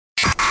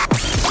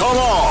Come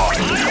on.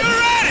 Are you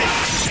ready?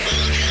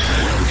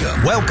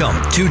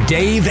 Welcome to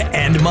Dave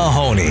and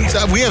Mahoney.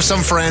 So we have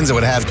some friends that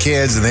would have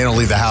kids and they don't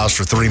leave the house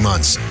for 3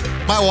 months.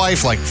 My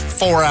wife, like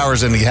 4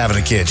 hours into having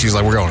a kid, she's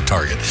like, we're going to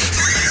Target.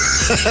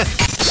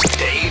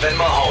 Dave and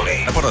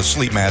Mahoney. I put a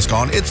sleep mask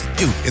on. It's,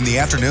 dude, in the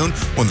afternoon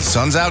when the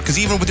sun's out, because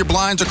even with your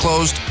blinds are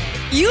closed.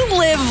 You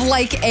live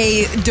like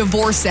a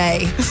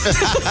divorcee.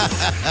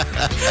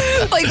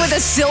 Like with a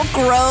silk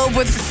robe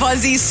with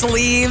fuzzy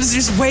sleeves.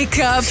 Just wake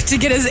up to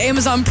get his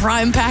Amazon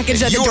Prime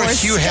package at the door. You are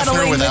Hugh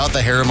Hefner without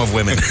the harem of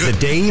women. The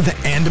Dave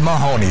and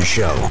Mahoney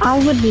Show.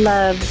 I would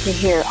love to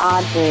hear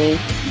Audrey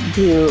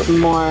do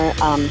more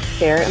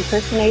Cher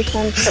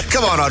impersonations.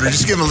 Come on, Audrey,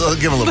 just give him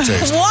a little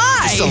taste. Why?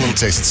 Just a little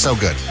taste. It's so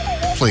good.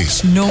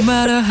 Please. No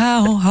matter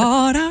how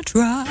hard I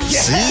try.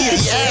 See?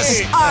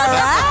 Yes. All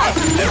right.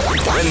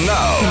 And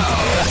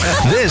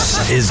now,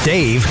 this is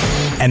Dave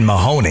and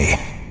Mahoney.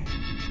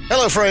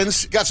 Hello,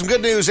 friends. Got some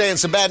good news and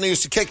some bad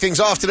news to kick things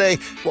off today.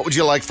 What would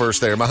you like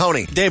first there,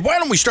 Mahoney? Dave, why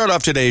don't we start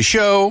off today's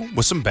show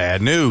with some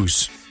bad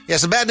news? Yeah,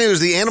 some bad news.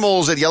 The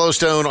animals at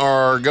Yellowstone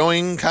are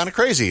going kind of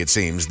crazy, it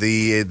seems.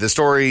 The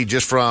story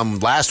just from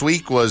last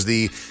week was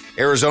the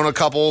Arizona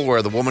couple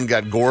where the woman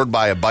got gored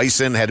by a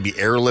bison, had to be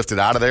airlifted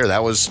out of there.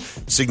 That was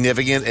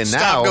significant. And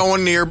Stop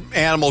going near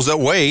animals that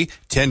weigh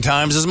 10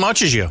 times as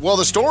much as you. Well,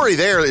 the story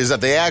there is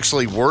that they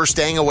actually were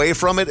staying away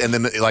from it, and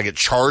then it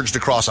charged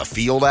across a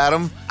field at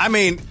them. I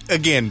mean,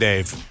 again,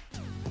 Dave,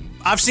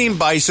 I've seen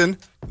bison.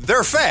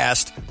 They're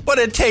fast, but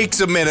it takes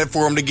a minute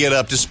for them to get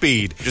up to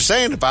speed. Just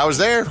saying, if I was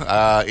there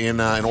in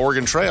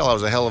Oregon Trail, I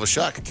was a hell of a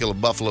shot. Could kill a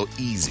buffalo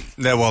easy.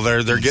 Yeah, well,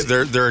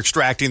 they're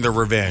extracting their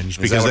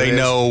revenge because they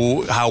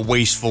know how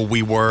wasteful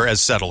we were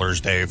as settlers,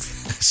 Dave.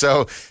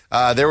 So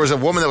there was a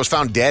woman that was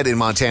found dead in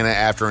Montana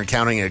after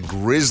encountering a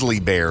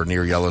grizzly bear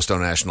near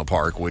Yellowstone National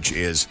Park, which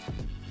is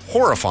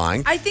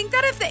horrifying. I think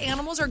that if the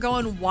animals are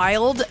going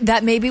wild,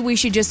 that maybe we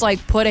should just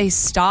put a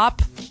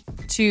stop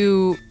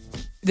to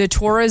the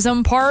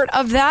tourism part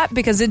of that,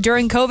 because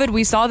during COVID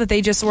we saw that they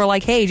just were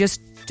like, hey,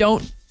 just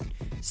don't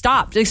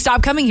stop. Like,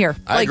 stop coming here.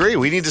 I agree.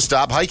 We need to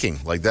stop hiking.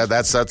 Like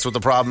that's what the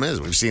problem is.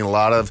 We've seen a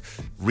lot of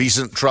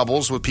recent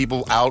troubles with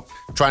people out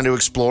trying to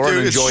explore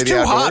and enjoy the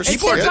outdoors.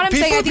 People are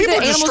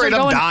just straight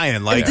up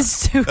dying. Like,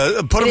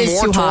 put a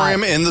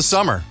moratorium in the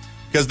summer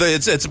because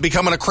it's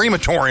becoming a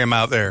crematorium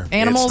out there.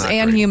 Animals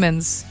and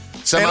humans.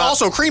 And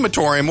also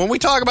crematorium. When we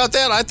talk about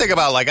that, I think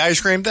about ice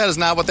cream. That is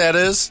not what that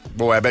is.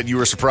 Boy, I bet you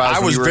were surprised.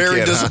 I was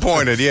very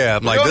disappointed. Huh? Yeah,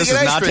 I'm like, this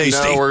is not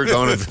tasty. No, we're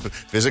going to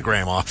visit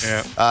Grandma.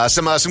 Yeah.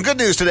 Some good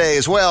news today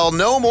as well.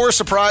 No more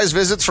surprise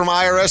visits from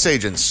IRS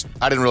agents.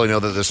 I didn't really know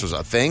that this was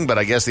a thing, but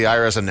I guess the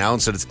IRS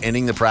announced that it's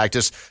ending the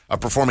practice of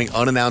performing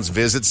unannounced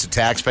visits to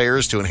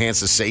taxpayers to enhance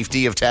the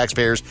safety of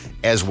taxpayers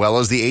as well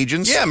as the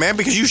agents. Yeah, man,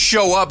 because you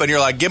show up and you're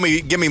like, give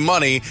me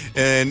money,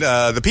 and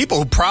the people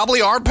who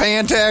probably aren't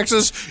paying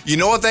taxes, you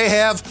know what they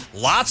have?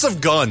 Lots of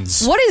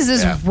guns. What is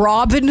this,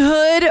 Robin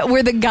Hood,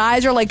 where the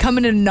guys are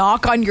coming to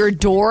knock on your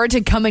door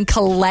to come and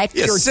collect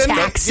your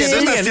taxes?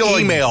 Doesn't that feel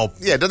email?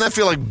 Doesn't that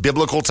feel like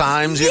biblical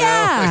times? You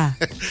know?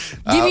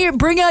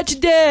 Bring out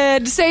your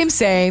dead.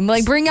 Same.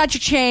 Bring out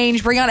your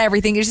change. Bring out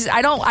everything. It's just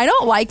I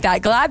don't like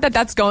that. Glad that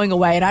that's going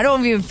away, and I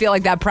don't even feel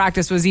like that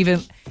practice was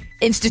even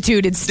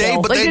instituted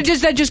still.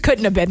 That just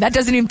couldn't have been. That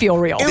doesn't even feel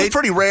real. It's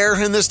pretty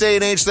rare in this day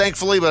and age,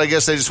 thankfully, but I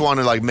guess they just want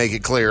to make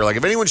it clear.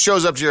 If anyone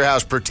shows up to your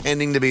house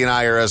pretending to be an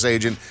IRS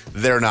agent,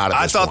 they're not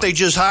at this point. They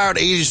just hired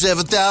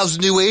 87,000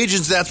 new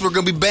agents. That's what we're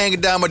going to be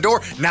banging down my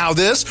door. Now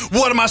this?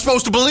 What am I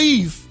supposed to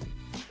believe?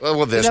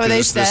 Well, this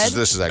is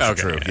actually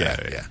true. Yeah.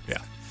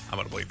 I'm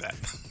going to believe that.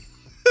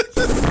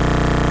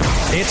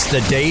 It's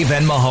the Dave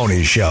and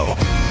Mahoney Show.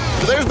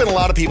 There's been a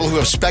lot of people who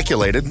have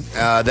speculated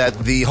that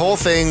the whole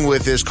thing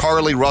with this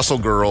Carly Russell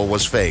girl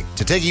was fake.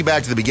 To take you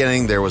back to the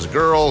beginning, there was a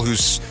girl who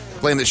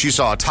claimed that she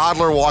saw a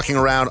toddler walking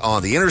around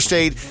on the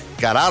interstate,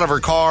 got out of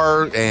her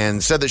car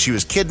and said that she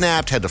was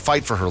kidnapped, had to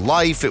fight for her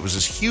life. It was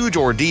this huge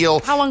ordeal.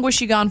 How long was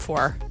she gone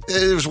for?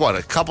 It was,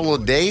 a couple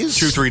of days?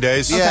 2-3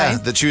 days? Yeah,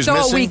 that she was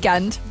missing. So a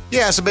weekend.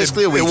 Yeah, so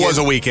basically a weekend. It was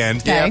a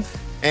weekend. Okay. Yeah.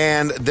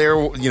 And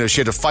she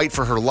had to fight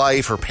for her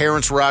life. Her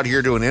parents were out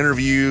here doing an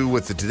interview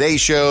with the Today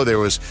Show. There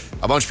was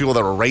a bunch of people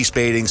that were race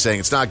baiting, saying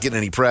it's not getting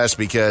any press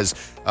because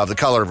of the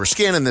color of her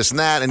skin and this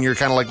and that. And you're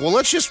kind of like, well,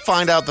 let's just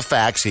find out the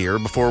facts here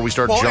before we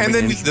start jumping in.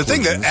 And then the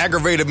thing that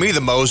aggravated me the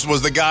most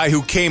was the guy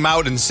who came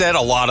out and said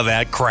a lot of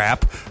that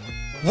crap,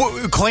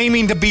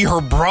 claiming to be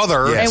her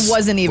brother. Yes. And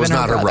wasn't even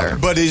her brother.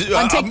 But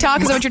on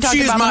TikTok is what you're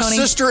talking about, She is my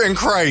sister in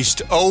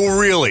Christ. Oh,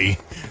 really?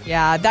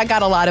 Yeah, that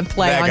got a lot of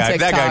play on TikTok.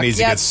 That guy needs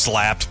to get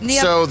slapped.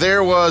 Yep. So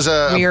there was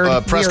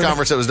a press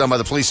conference that was done by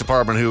the police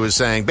department who was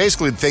saying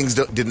basically things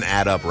didn't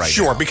add up right now.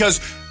 Sure,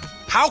 because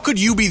how could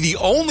you be the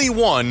only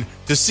one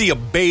to to see a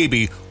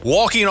baby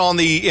walking on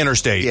the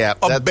interstate. Yeah,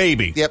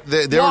 baby. Yep,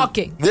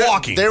 Walking.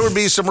 There would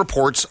be some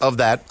reports of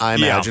that, I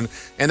imagine,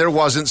 and there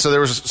wasn't. So there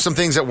was some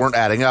things that weren't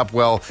adding up.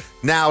 Well,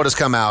 now it has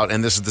come out,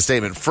 and this is the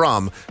statement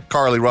from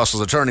Carly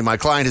Russell's attorney. My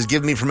client has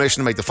given me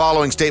permission to make the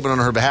following statement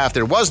on her behalf.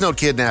 There was no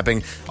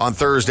kidnapping on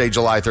Thursday,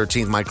 July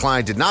 13th. My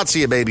client did not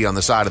see a baby on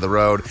the side of the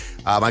road.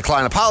 My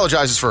client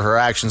apologizes for her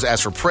actions,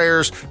 asks for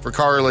prayers for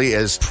Carly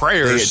as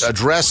they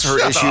address her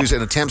issues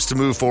and attempts to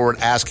move forward,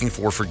 asking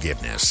for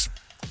forgiveness.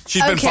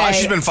 She's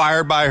been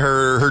fired by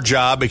her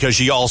job because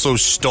she also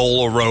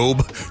stole a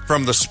robe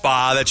from the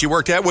spa that she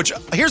worked at, which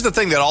here's the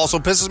thing that also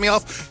pisses me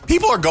off.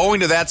 People are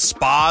going to that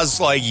spa's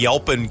like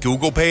Yelp and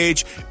Google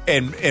page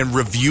and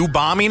review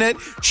bombing it.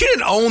 She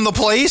didn't own the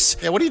place.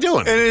 Yeah, what are you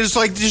doing? And it's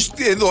like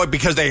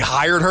because they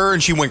hired her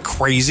and she went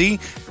crazy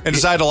and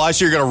decided to lie,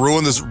 so you're going to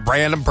ruin this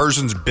random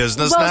person's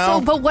business now?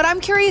 But what I'm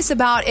curious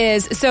about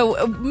is,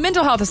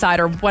 mental health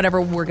aside or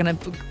whatever we're going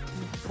to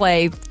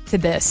play to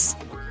this,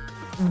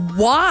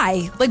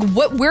 why? Like,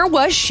 where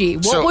was she?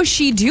 What was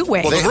she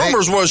doing? Well, the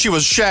rumors was she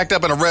was shacked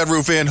up in a Red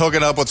Roof Inn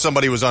hooking up with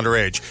somebody who was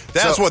underage.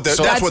 That's what the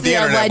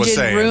internet was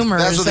saying.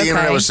 Rumors. That's what the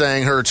internet was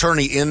saying. Her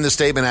attorney in the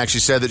statement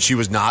actually said that she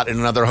was not in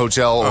another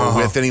hotel or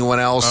with anyone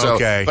else. So,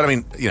 but I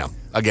mean,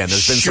 again,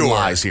 there's been some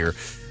lies here.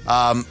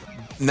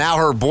 Now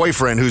her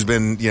boyfriend, who's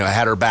been,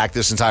 had her back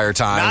this entire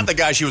time. Not the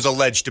guy she was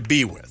alleged to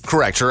be with.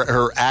 Correct.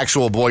 Her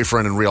actual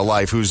boyfriend in real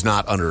life, who's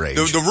not underage.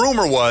 The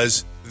rumor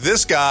was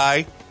this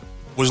guy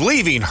was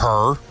leaving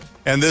her,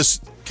 and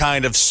this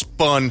kind of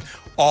spun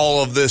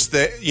all of this,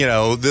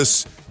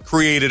 this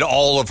created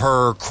all of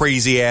her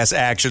crazy ass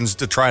actions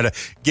to try to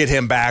get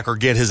him back or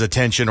get his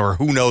attention or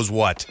who knows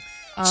what.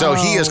 So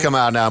he has come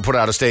out now and put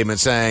out a statement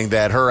saying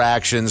that her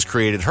actions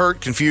created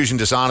hurt, confusion,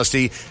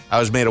 dishonesty. I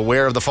was made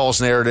aware of the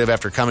false narrative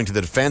after coming to the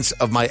defense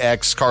of my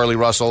ex, Carly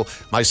Russell.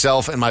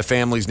 Myself and my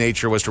family's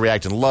nature was to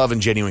react in love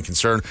and genuine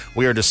concern.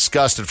 We are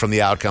disgusted from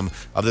the outcome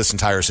of this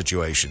entire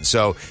situation.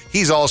 So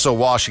he's also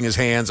washing his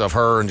hands of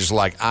her and just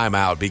like, I'm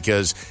out,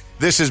 because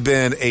this has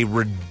been a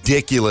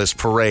ridiculous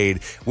parade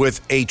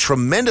with a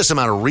tremendous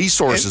amount of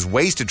resources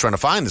wasted trying to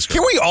find this girl.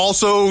 Can we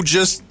also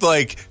just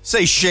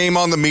say shame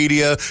on the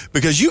media,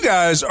 because you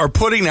guys are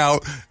putting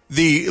out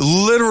the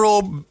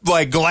literal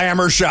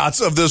glamour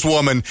shots of this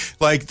woman.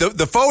 Like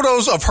the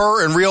photos of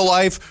her in real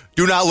life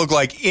do not look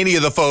like any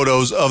of the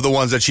photos of the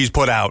ones that she's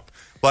put out.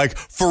 Like,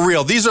 for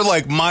real, these are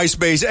like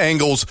MySpace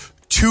angles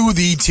to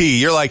the T.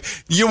 You're like,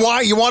 you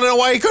want to know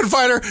why you couldn't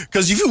find her?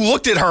 Because if you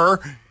looked at her,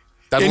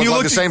 doesn't look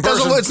like the same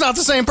person. It's not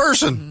the same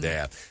person.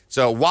 Yeah.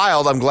 So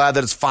wild. I'm glad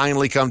that it's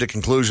finally come to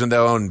conclusion,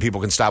 though, and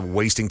people can stop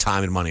wasting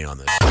time and money on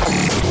this.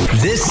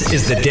 This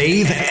is the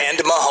Dave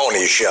and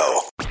Mahoney Show.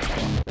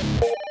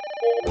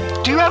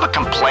 Do you have a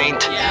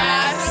complaint?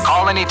 Yes.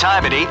 Call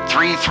anytime at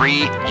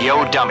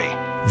 833-YO-DUMMY.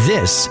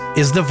 This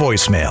is the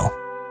voicemail.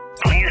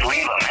 Please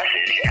leave a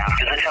message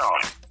after the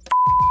tone.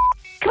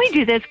 Can we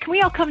do this? Can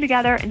we all come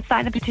together and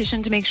sign a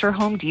petition to make sure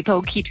Home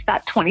Depot keeps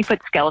that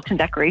 20-foot skeleton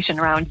decoration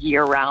around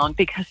year-round?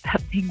 Because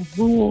that thing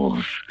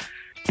rules.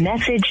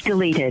 Message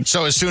deleted.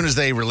 So as soon as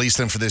they released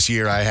them for this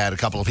year, I had a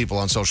couple of people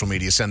on social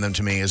media send them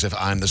to me as if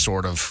I'm the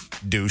sort of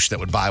douche that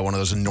would buy one of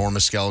those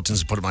enormous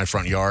skeletons and put it in my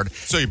front yard.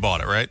 So you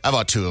bought it, right? I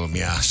bought two of them,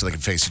 yeah, so they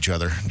could face each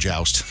other,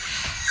 joust.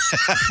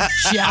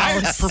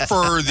 I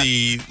prefer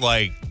the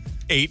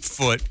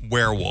 8-foot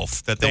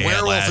werewolf that they had last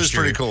year. The werewolf is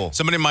pretty cool.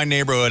 Somebody in my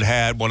neighborhood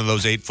had one of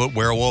those 8-foot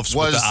werewolves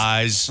with the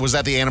eyes. Was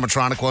that the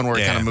animatronic one where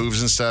it kind of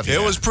moves and stuff?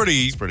 It was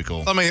pretty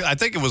cool. I mean, I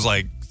think it was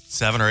like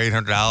 $700 or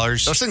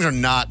 $800. Those things are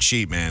not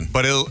cheap, man.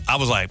 But I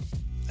was like,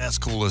 that's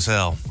cool as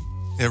hell.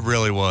 It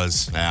really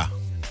was. Yeah.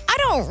 I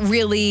don't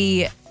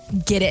really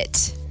get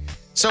it.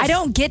 So I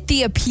don't get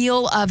the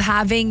appeal of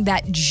having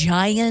that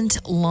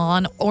giant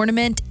lawn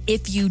ornament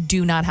if you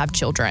do not have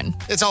children.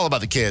 It's all about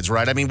the kids,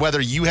 right? I mean,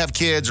 whether you have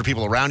kids or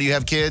people around you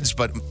have kids,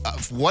 but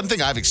one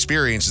thing I've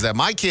experienced is that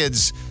my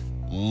kids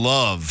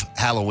love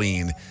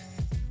Halloween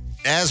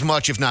as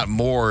much, if not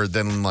more,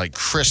 than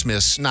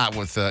Christmas, not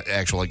with the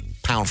actual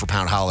pound for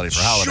pound holiday for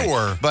holiday.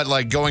 Sure.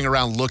 But going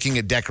around looking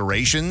at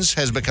decorations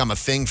has become a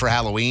thing for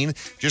Halloween,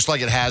 just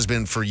like it has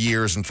been for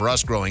years and for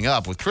us growing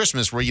up with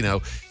Christmas, where,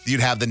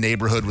 you'd have the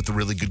neighborhood with the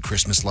really good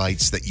Christmas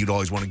lights that you'd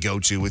always want to go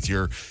to with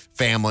your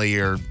family,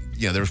 or,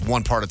 there's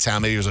one part of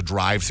town, maybe there's a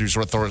drive-through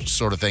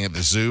sort of thing at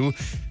the zoo.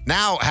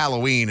 Now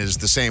Halloween is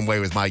the same way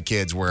with my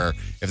kids, where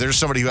if there's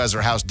somebody who has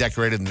their house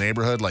decorated in the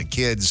neighborhood, my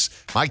kids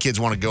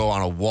want to go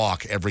on a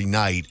walk every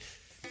night.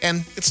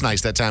 And it's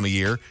nice that time of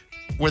year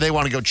where they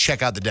want to go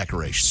check out the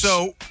decorations.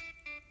 So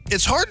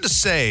it's hard to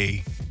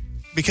say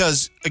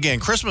because, again,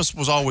 Christmas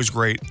was always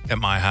great at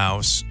my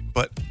house,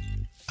 but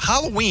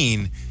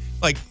Halloween,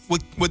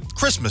 with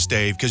Christmas,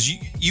 Dave, because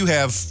you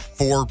have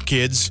 4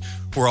 kids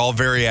who are all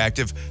very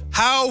active,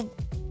 how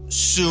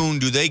soon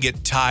do they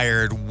get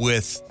tired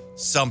with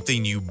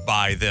something you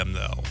buy them,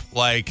 though?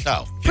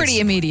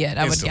 Pretty immediate,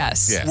 I would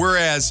guess. Yeah.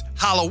 Whereas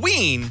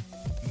Halloween,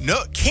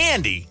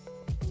 candy,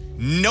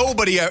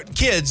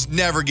 kids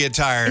never get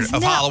tired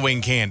of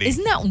Halloween candy.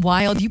 Isn't that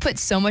wild? You put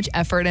so much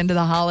effort into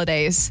the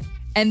holidays,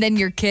 and then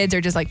your kids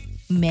are just like,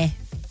 meh.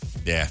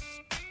 Yeah.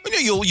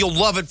 You'll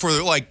love it for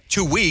like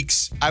 2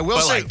 weeks. I will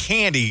but say, like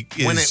candy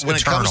is when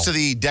it comes eternal. to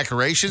the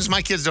decorations,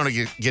 my kids don't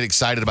get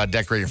excited about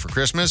decorating for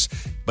Christmas,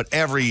 but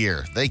every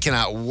year they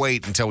cannot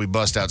wait until we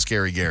bust out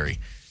Scary Gary.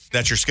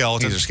 That's your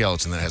skeleton? He's a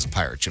skeleton that has a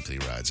pirate ship that he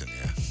rides in,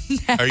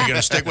 yeah. Are you going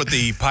to stick with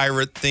the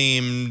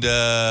pirate-themed,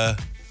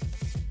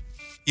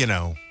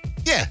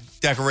 Yeah,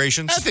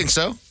 decorations? I think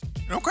so.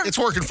 Okay. It's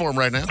working for him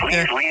right now. Please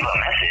leave a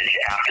message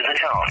after the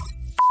tone.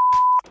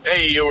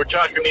 Hey, you were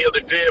talking the other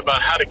day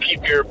about how to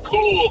keep your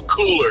pool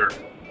cooler.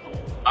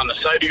 On the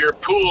side of your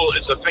pool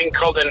is a thing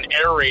called an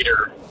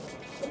aerator.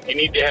 You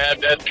need to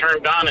have that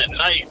turned on at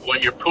night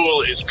when your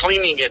pool is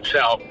cleaning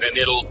itself, and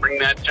it'll bring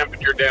that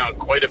temperature down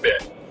quite a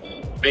bit.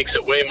 Makes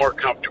it way more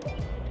comfortable.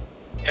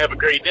 Have a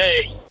great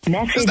day.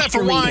 Message Is that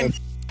for wine?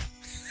 deleted.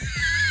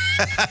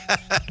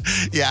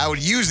 Yeah, I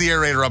would use the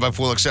aerator on my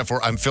pool, except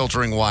for I'm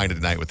filtering wine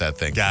at night with that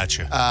thing.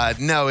 Gotcha.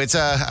 No, it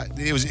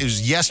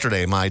was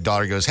yesterday. My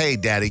daughter goes, "Hey,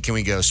 Daddy, can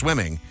we go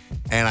swimming?"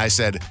 And I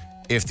said,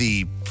 if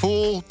the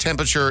pool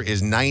temperature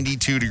is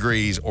 92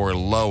 degrees or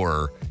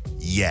lower,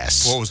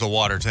 yes. What was the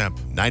water temp?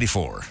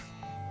 94.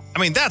 I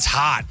mean, that's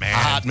hot, man.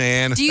 Hot,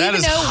 man. Do you That even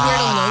is know where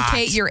hot. to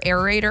locate your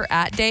aerator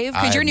at, Dave?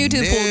 Because you're new to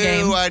the pool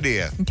game. No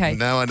idea. Okay.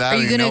 No, and I Are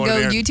you going to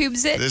go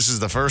YouTube's it? This is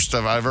the first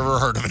time I've ever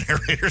heard of an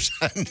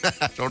aerator.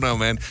 I don't know,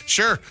 man.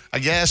 Sure, I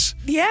guess.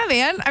 Yeah,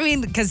 man. I mean,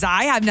 because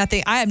I have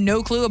nothing. I have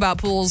no clue about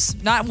pools.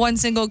 Not one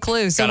single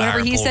clue. So Gotta whenever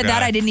hire a he pool said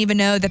that, guy. I didn't even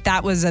know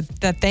that was a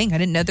thing. I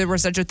didn't know there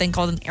was such a thing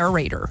called an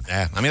aerator.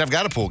 Yeah, I mean, I've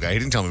got a pool guy. He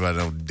didn't tell me about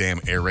no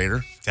damn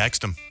aerator.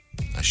 Text him.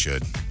 I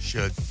should.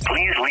 Should.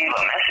 Please leave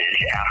a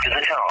message after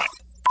the tone.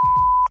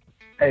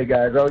 Hey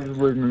guys, I was just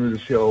listening to the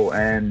show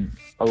and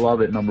I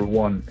love it, number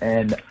one.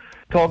 And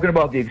talking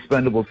about the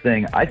Expendables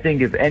thing, I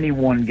think if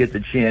anyone gets a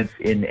chance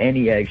in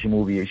any action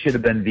movie, it should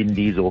have been Vin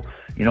Diesel.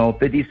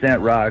 50 Cent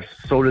rocks,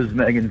 so does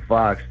Megan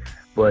Fox,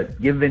 but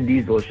give Vin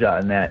Diesel a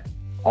shot in that.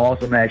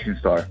 Awesome action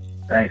star.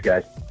 Thanks,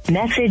 guys.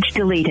 Message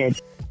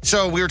deleted.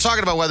 So we were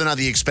talking about whether or not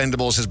the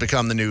Expendables has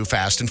become the new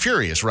Fast and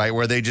Furious, right?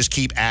 Where they just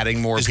keep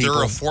adding more Is people.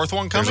 there a fourth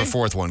one coming? There's a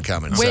fourth one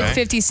coming. With so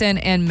 50 Cent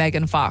and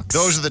Megan Fox.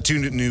 those are the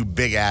two new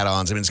big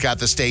add-ons. I mean, it's got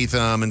the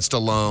Statham and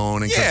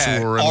Stallone and Yeah,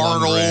 Couture and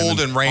Arnold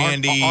Lundgren and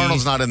Randy.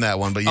 Arnold's not in that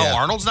one, but yeah. Oh,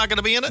 Arnold's not going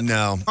to be in it?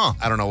 No. Huh.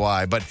 I don't know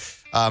why. But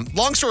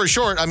long story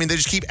short, I mean, they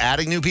just keep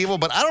adding new people.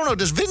 But I don't know.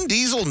 Does Vin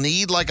Diesel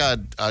need like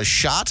a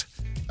shot?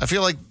 I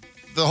feel like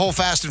the whole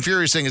Fast and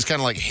Furious thing is kind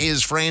of like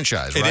his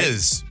franchise, right? It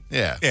is.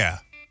 Yeah. Yeah.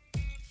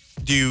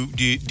 Do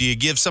you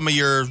give some of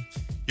your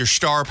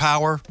star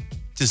power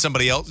to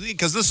somebody else?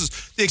 Because this is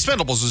the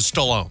Expendables is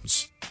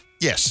Stallone's.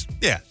 Yes.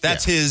 Yeah,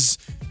 that's his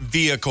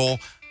vehicle.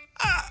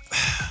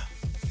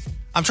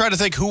 I'm trying to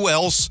think who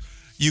else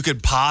you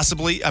could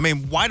possibly. I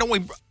mean, why don't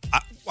we?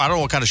 I don't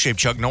know what kind of shape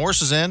Chuck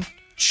Norris is in.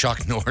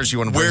 Chuck Norris, you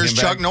want to bring Where's him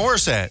Chuck back?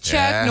 Norris at?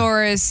 Chuck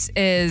Norris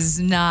is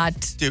not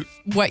Dude,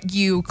 what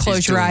you close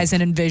He's your doing- eyes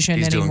and envision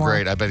He's anymore. doing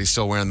great. I bet he's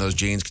still wearing those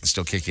jeans, can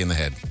still kick you in the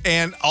head.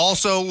 and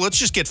also, let's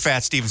just get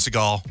fat Steven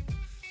Seagal.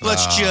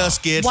 Let's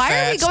just get Why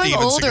fat are we going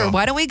Steven older? Seagal.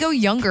 Why don't we go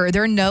younger?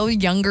 There are no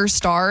younger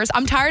stars.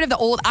 I'm tired of the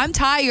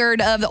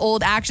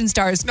old action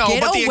stars. No,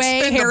 Get but the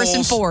away, Expendables,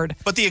 Harrison Ford.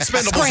 But the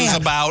Expendables Scram. is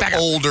about Back up.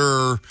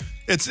 older.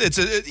 It's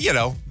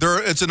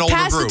an older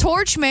Pass group. the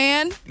torch,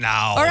 man.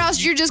 No. Or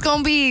else you're just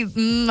gonna be, I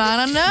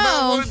don't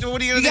know.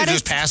 What are you going to do? gotta-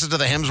 Just pass it to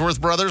the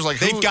Hemsworth brothers? Like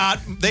They've got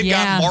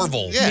Yeah.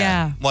 Marvel.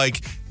 Yeah. Like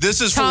this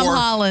is Tom for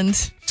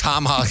Holland.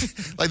 Tom Holland.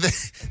 Like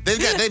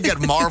they've got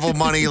Marvel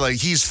money. Like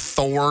he's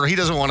Thor. He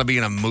doesn't want to be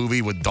in a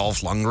movie with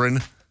Dolph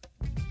Lundgren.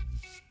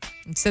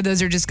 So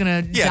those are just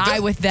gonna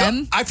die with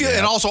them. I feel,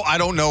 and also I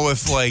don't know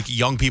if like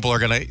young people are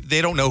gonna.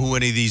 They don't know who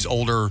any of these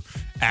older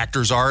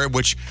actors are,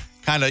 which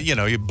kind of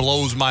it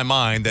blows my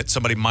mind that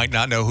somebody might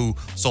not know who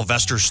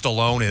Sylvester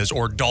Stallone is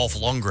or Dolph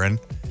Lundgren.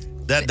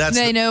 That's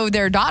They know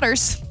their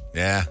daughters.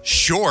 yeah.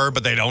 Sure,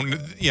 but they don't,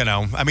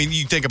 I mean,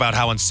 you think about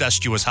how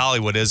incestuous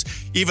Hollywood is.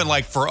 Even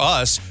like for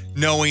us,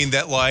 knowing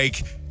that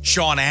like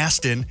Sean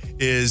Astin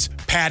is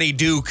Patty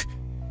Duke's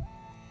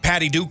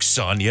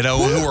son,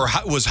 who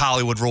was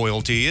Hollywood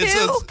royalty.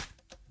 Who?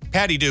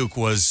 Patty Duke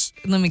was.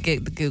 Let me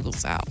get the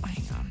Googles out.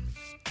 Hang on.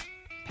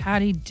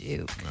 Patty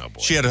Duke. Oh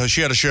boy. She had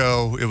a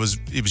show. It was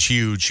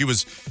huge. She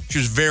was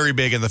very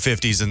big in the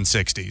 50s and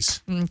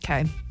 60s.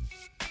 Okay.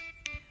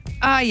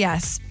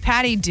 Yes.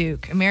 Patty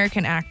Duke,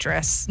 American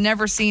actress.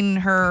 Never seen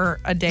her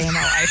a day in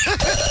my life.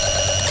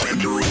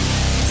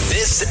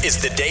 This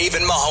is the Dave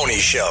and Mahoney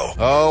Show.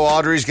 Oh,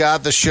 Audrey's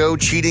got the show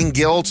cheating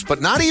guilt, but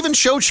not even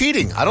show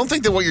cheating. I don't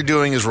think that what you're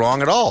doing is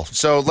wrong at all.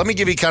 So let me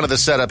give you kind of the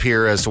setup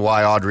here as to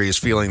why Audrey is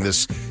feeling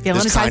this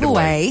Feeling this a type kind of of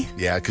way.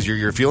 Yeah, because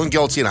you're feeling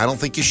guilty, and I don't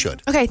think you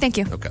should. Okay, thank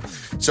you. Okay.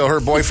 So her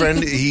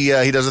boyfriend, he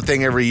does a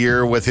thing every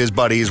year with his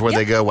buddies where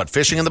they go,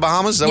 fishing in the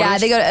Bahamas? Is that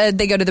what Yeah, it is?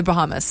 they go to the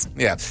Bahamas.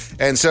 Yeah.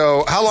 And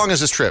so how long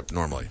is this trip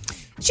normally?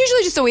 It's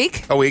usually just a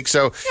week. A week.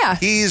 So Yeah.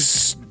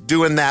 he's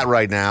doing that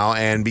right now.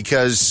 And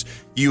because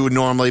you would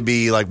normally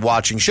be like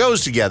watching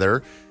shows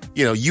together,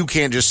 you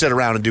can't just sit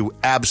around and do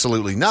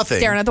absolutely nothing.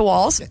 Staring at the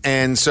walls.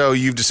 And so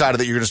you've decided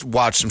that you're going to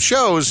watch some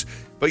shows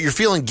but you're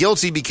feeling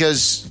guilty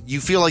because you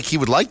feel like he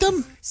would like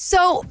them?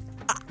 So,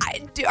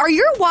 are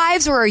your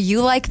wives or are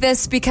you like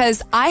this?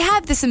 Because I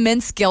have this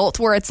immense guilt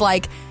where it's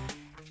like,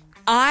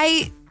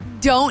 I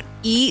don't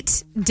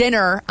eat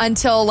dinner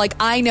until like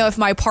I know if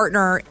my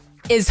partner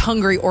is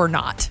hungry or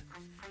not.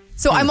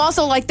 So I'm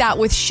also like that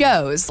with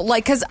shows.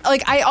 Like, because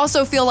like I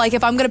also feel like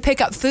if I'm going to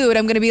pick up food,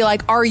 I'm going to be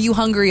like, are you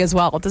hungry as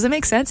well? Does it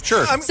make sense?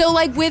 Sure. So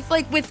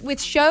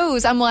with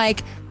shows, I'm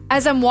like,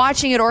 as I'm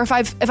watching it, or if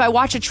I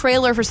watch a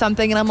trailer for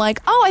something and I'm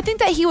like, oh, I think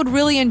that he would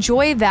really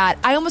enjoy that,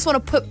 I almost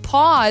want to put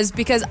pause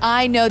because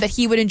I know that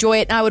he would enjoy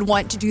it and I would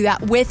want to do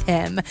that with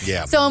him.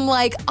 Yeah. So I'm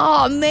like,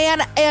 oh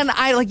man, and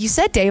I, like you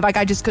said, Dave, like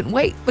I just couldn't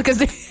wait because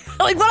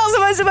like what else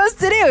am I supposed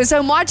to do? So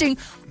I'm watching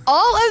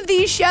all of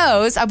these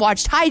shows. I've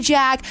watched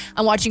Hijack.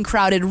 I'm watching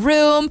Crowded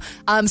Room.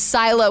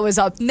 Silo is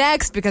up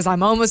next because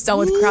I'm almost done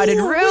with Crowded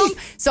Room.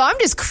 So I'm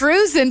just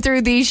cruising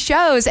through these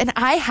shows and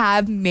I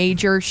have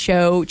major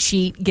show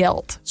cheat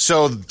guilt.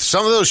 So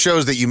some of those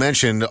shows that you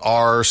mentioned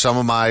are some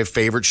of my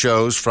favorite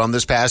shows from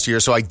this past year.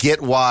 So I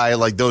get why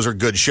like those are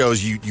good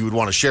shows. You would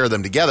want to share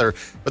them together.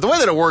 But the way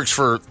that it works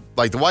for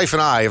like the wife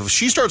and I, if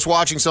she starts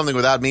watching something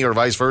without me or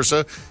vice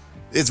versa,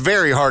 it's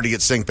very hard to get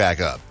synced back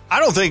up. I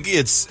don't think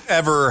it's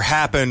ever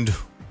happened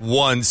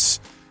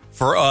once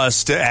for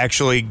us to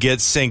actually get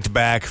synced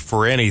back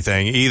for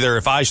anything. Either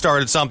if I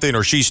started something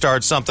or she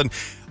starts something,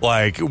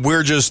 like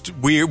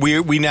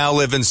we now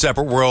live in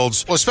separate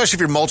worlds. Well, especially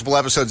if you're multiple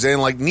episodes in,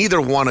 like neither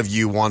one of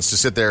you wants to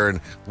sit there and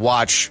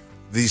watch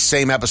these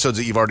same episodes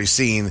that you've already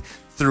seen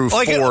through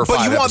like, 4 or 5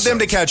 But you want them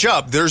to episodes. catch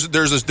up.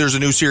 There's a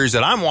new series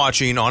that I'm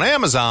watching on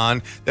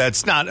Amazon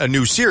that's not a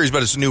new series,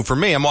 but it's new for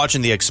me. I'm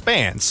watching The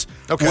Expanse,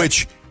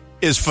 which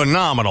is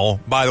phenomenal,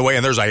 by the way,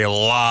 and there's a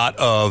lot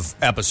of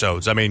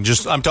episodes. I mean,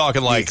 I'm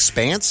talking like The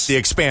Expanse? The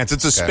Expanse.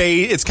 It's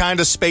it's kind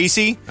of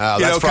spacey,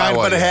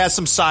 but it has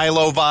some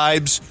Silo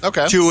vibes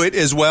to it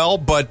as well.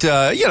 But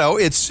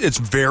it's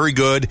very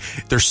good.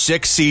 There's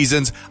 6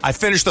 seasons. I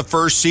finished the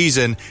first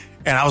season.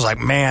 And I was like,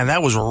 man,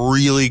 that was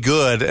really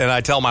good. And I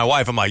tell my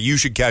wife, I'm like, you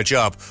should catch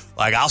up.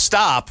 Like, I'll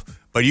stop,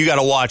 but you got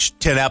to watch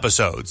 10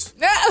 episodes.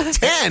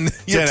 10?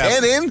 You're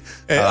 10 in?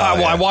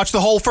 I watched the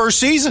whole first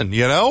season,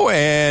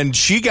 and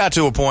she got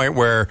to a point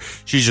where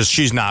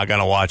she's not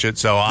going to watch it.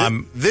 So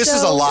This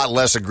is a lot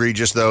less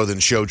egregious, though, than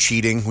show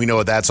cheating. We know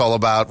what that's all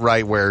about,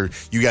 right? Where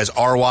you guys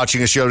are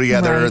watching a show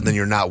together, and then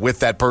you're not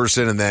with that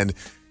person, and then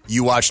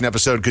you watch an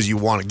episode because you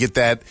want to get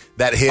that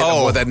hit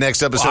of what that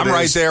next episode is. I'm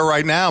right there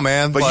right now,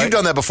 man. But you've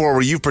done that before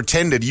where you've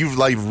pretended, you've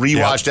like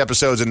rewatched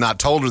episodes and not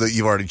told her that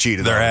you've already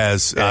cheated. There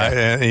has.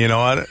 Yeah. You know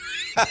what?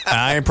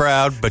 I ain't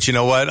proud, but you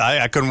know what?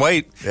 I couldn't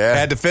wait. Yeah. I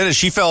had to finish.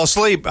 She fell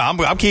asleep.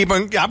 I'm keeping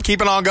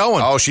on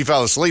going. Oh, she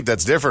fell asleep.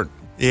 That's different.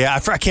 Yeah, I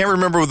can't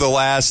remember the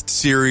last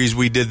series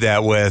we did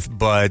that with,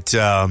 but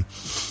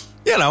these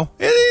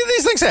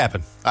things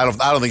happen. I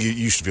don't think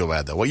you should feel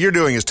bad though. What you're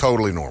doing is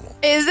totally normal.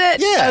 Is it?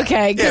 Yeah.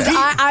 Okay, because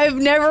I've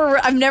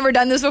never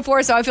done this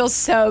before, so I feel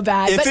so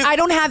bad. But I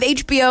don't have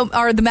HBO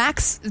or the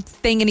Max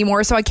thing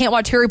anymore, so I can't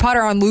watch Harry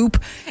Potter on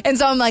loop. And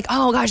so I'm like,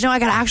 oh gosh, now I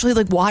gotta actually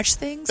like watch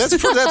things. That's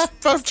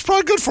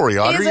probably good for you,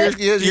 Audrey.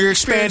 You're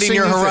expanding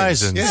your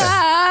horizons.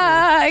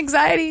 Yeah.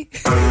 Anxiety.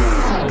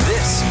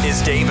 This is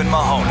Dave and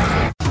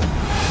Mahoney.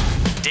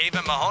 Dave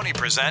and Mahoney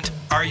present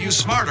Are You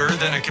Smarter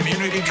Than a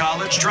Community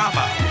College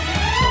Dropout?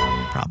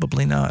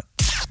 Probably not.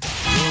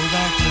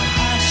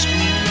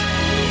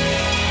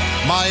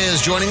 Maya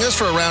is joining us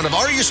for a round of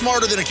Are You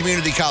Smarter Than a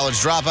Community College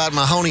Dropout?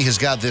 Mahoney has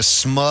got this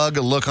smug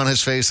look on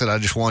his face that I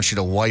just want you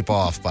to wipe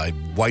off by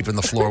wiping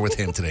the floor with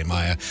him today,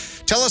 Maya.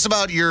 Tell us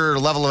about your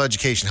level of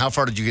education. How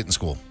far did you get in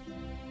school?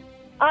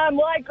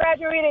 Well, I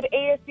graduated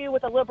ASU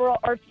with a liberal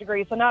arts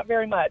degree, so not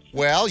very much.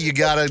 Well, you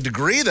got a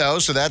degree, though,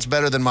 so that's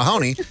better than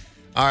Mahoney.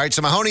 All right,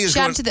 so Mahoney is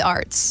Shout going out to the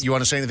arts. You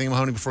want to say anything,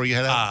 Mahoney, before you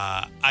head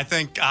out? I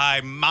think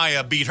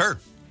Maya beat her.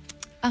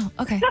 Oh,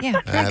 okay.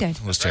 Yeah, very good.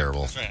 That was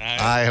terrible.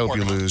 I hope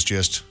you lose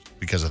just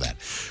because of that.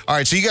 All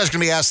right, so you guys are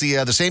going to be asked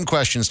the same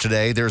questions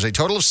today. There's a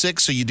total of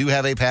 6, so you do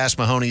have a pass.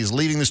 Mahoney is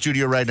leaving the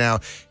studio right now,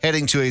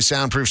 heading to a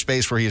soundproof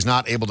space where he is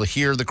not able to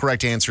hear the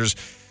correct answers.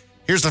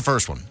 Here's the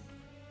first one.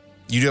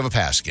 You do have a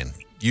pass again.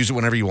 Use it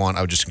whenever you want.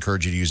 I would just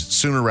encourage you to use it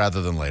sooner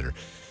rather than later.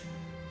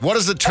 What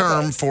is the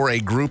term for a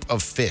group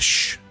of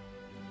fish?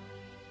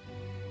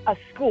 A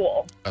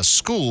school. A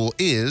school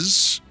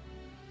is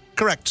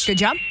correct. Good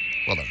job.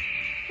 Well done.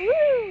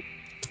 Woo!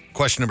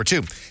 Question number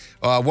 2.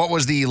 What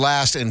was the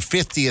last and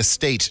 50th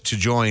state to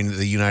join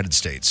the United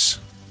States?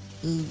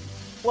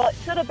 Well, it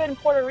should have been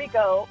Puerto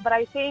Rico, but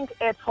I think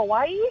it's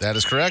Hawaii. That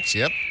is correct.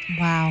 Yep.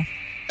 Wow.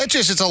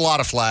 It's a lot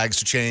of flags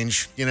to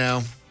change,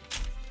 The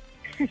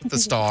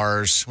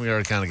stars. We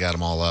already kind of got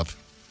them all up.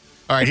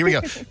 All right, here we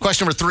go.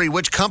 Question number 3.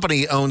 Which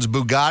company owns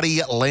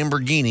Bugatti,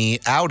 Lamborghini,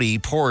 Audi,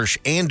 Porsche,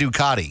 and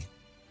Ducati?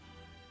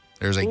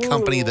 There's a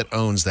company that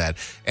owns that.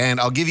 And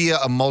I'll give you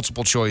a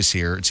multiple choice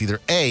here. It's either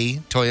A,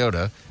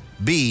 Toyota,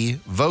 B,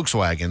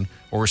 Volkswagen,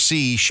 or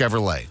C,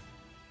 Chevrolet.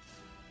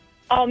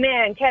 Oh,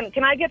 man. Can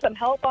I get some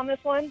help on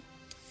this one?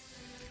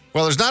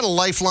 Well, there's not a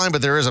lifeline,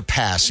 but there is a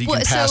pass. So you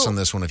can pass on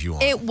this one if you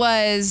want. It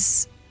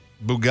was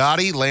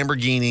Bugatti,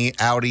 Lamborghini,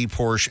 Audi,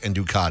 Porsche, and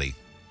Ducati.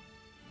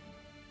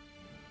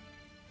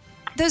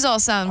 Those all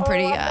sound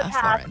pretty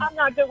foreign. I'm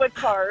not good with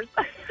cars.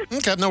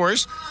 Okay, no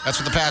worries. That's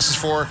what the pass is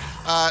for.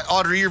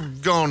 Audrey, you're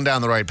going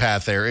down the right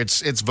path there.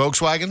 It's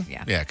Volkswagen?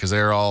 Yeah, because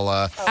they're all...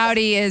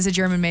 Audi is a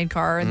German-made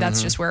car, and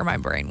that's just where my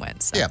brain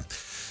went. So. Yeah.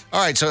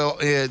 All right, so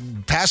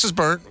pass is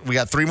burnt. We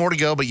got 3 more to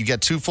go, but you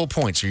get 2 full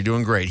points, so you're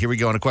doing great. Here we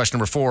go on to question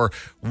number 4.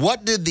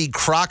 What did the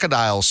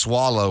crocodile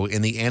swallow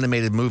in the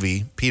animated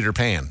movie Peter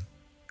Pan?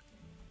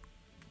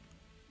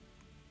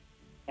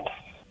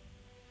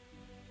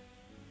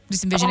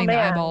 Just envisioning the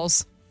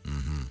eyeballs.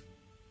 Mm-hmm.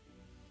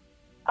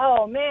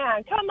 Oh,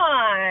 man. Come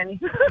on.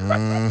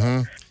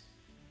 Mm-hmm.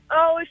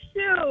 Oh,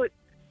 shoot.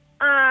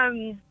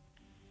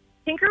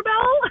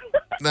 Tinkerbell?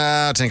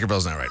 Nah,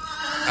 Tinkerbell's not right.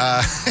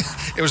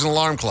 It was an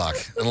alarm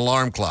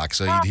clock.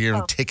 So you'd hear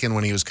him ticking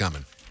when he was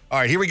coming. All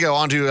right, here we go.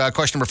 On to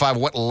question number 5.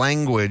 What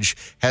language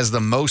has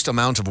the most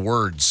amount of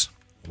words?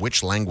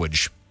 Which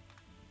language?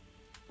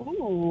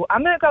 Ooh,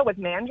 I'm going to go with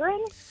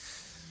Mandarin.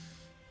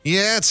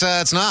 Yeah, it's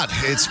not.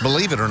 It's,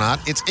 believe it or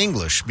not, it's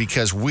English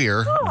because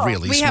we're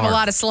really smart. We have a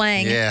lot of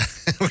slang. Yeah,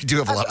 we do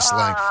have a lot of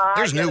slang.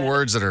 There's new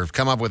words that are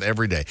come up with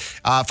every day.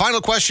 Final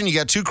question. You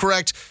got 2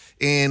 correct.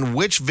 In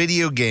which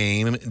video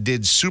game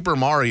did Super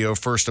Mario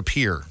first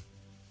appear?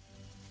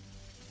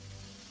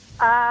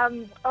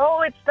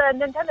 It's the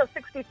Nintendo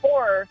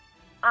 64.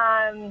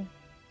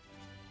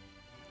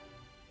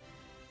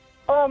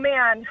 Oh,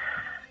 man.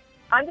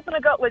 I'm just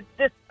going to go with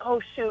this.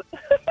 Oh, shoot.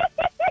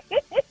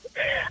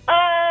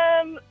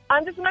 I'm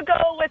just going to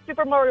go with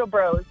Super Mario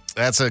Bros.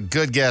 That's a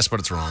good guess,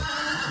 but it's wrong.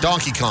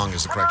 Donkey Kong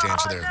is the correct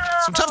answer there. No.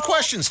 Some tough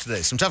questions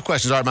today. All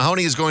right,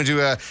 Mahoney is going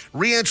to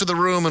re-enter the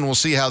room, and we'll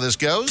see how this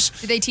goes.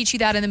 Did they teach you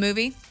that in the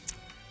movie?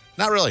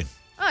 Not really.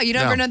 Oh, you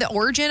never know the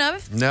origin of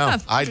it? No,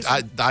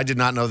 I did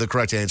not know the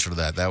correct answer to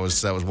that. That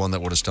was one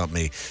that would have stumped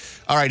me.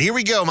 All right, here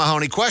we go,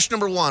 Mahoney. Question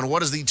number 1.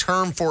 What is the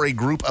term for a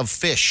group of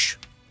fish?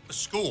 A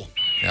school.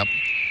 Yep.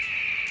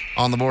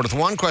 On the board with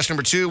 1. Question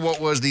number 2.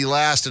 What was the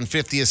last and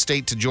 50th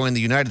state to join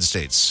the United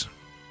States?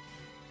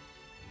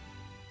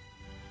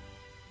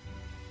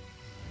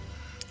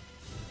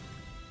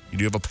 You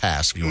do have a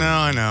pass. If you want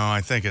I know.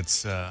 I think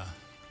it's...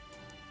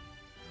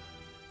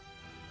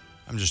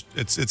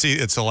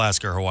 It's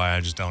Alaska or Hawaii.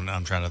 I just don't know.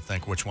 I'm trying to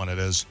think which one it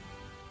is.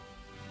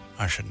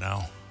 I should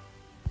know.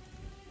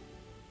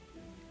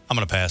 I'm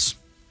going to pass.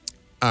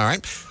 All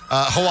right.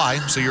 Hawaii,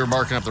 so you're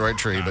barking up the right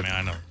tree.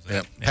 I know.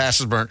 Yep, pass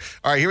is burnt.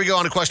 All right, here we go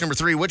on to question number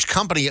 3. Which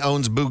company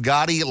owns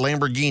Bugatti,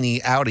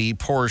 Lamborghini, Audi,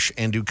 Porsche,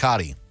 and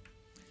Ducati?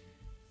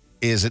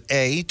 Is it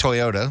A,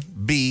 Toyota,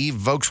 B,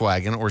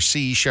 Volkswagen, or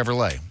C,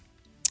 Chevrolet?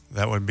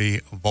 That would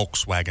be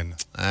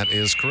Volkswagen. That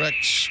is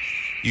correct.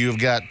 You've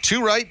got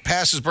 2 right.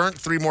 Pass is burnt.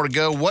 3 more to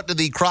go. What did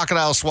the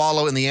crocodile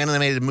swallow in the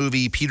animated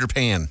movie Peter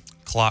Pan?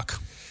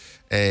 Clock.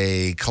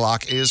 A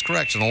clock is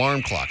correct. An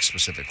alarm clock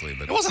specifically.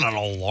 But it wasn't an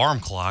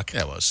alarm clock.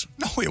 Yeah, it was.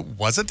 No, it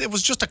wasn't. It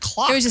was just a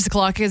clock. It was just a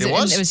clock. It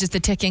was just a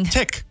ticking.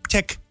 Tick,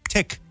 tick,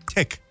 tick,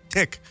 tick,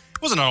 tick.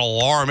 It wasn't an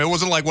alarm. It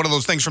wasn't like one of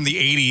those things from the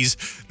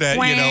 80s that,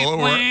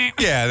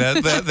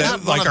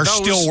 that like are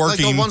still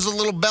working. Like the ones with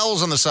little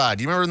bells on the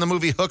side. You remember in the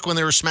movie Hook when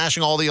they were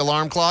smashing all the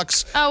alarm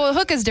clocks? Oh, well,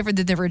 Hook is different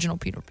than the original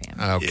Peter Pan.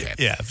 Okay.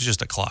 Yeah, it was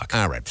just a clock.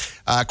 All right.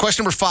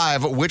 Question number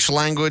 5. Which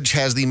language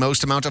has the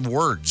most amount of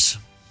words?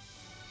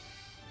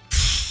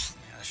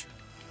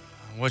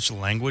 Which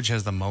language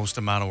has the most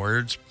amount of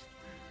words?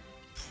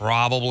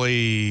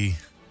 Probably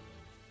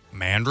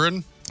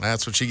Mandarin.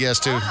 That's what she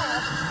guessed too.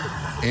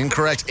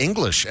 Incorrect.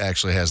 English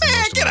actually has the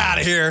most. Get out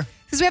of here.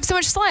 Because we have so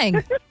much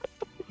slang.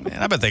 Man,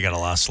 I bet they got a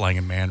lot of slang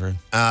in Mandarin.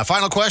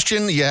 Final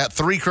question. You got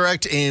 3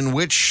 correct. In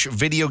which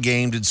video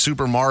game did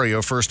Super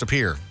Mario first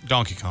appear?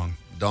 Donkey Kong.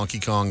 Donkey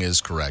Kong is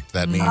correct.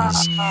 That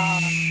means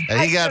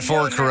that he got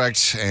 4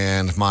 correct,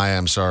 and Maya,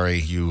 I'm sorry,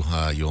 you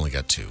only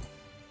got 2.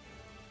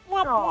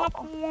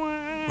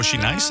 Was she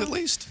nice at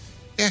least?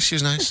 Yeah, she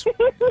was nice. Do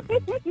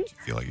you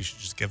feel like you should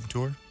just give them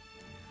to her?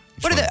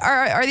 What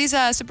are these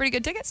some pretty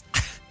good tickets?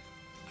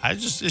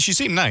 She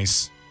seemed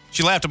nice.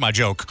 She laughed at my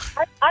joke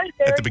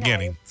at the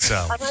beginning. Nice.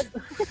 So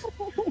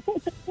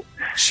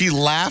she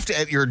laughed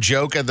at your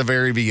joke at the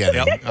very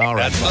beginning. Yep. All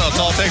right. That's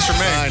all it takes from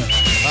me. Fine.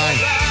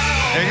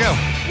 There you go.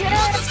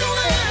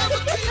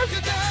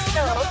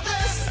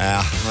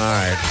 All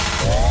right.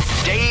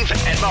 Dave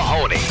and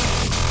Mahoney.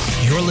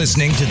 You're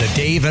listening to The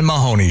Dave and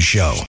Mahoney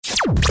Show.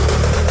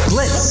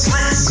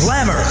 Glitz,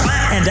 glamour,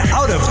 and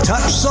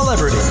out-of-touch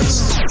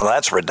celebrities. Well,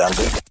 that's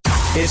redundant.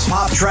 It's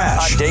Pop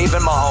Trash. Dave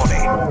and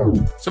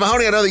Mahoney. So,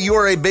 Mahoney, I know that you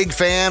are a big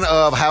fan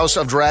of House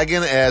of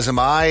Dragon, as am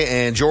I,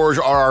 and George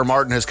R.R.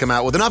 Martin has come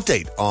out with an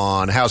update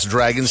on House of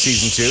Dragon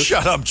Season 2.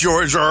 Shut up,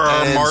 George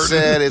R.R. and Martin.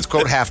 said it's,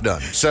 quote, half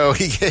done. So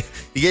he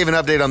gave an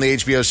update on the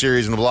HBO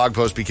series in a blog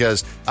post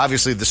because,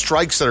 obviously, the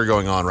strikes that are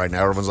going on right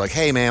now, everyone's like,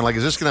 hey, man,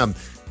 is this going to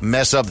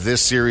mess up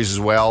this series as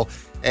well?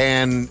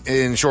 And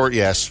in short,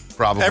 yes,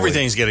 probably.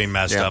 Everything's getting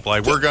messed up.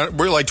 Like we're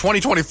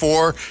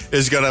 2024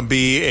 is gonna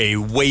be a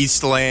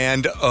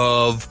wasteland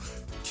of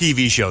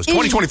TV shows.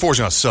 2024 is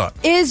going to suck.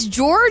 Is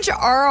George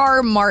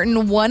R.R.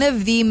 Martin one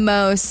of the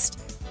most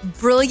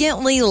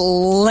brilliantly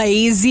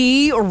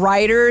lazy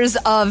writers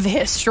of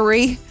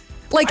history?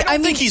 Like, I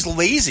think he's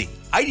lazy.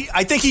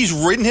 I think he's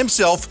written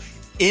himself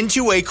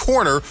into a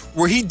corner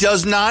where he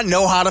does not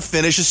know how to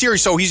finish a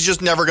series, so he's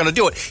just never going to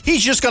do it.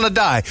 He's just going to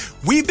die.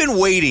 We've been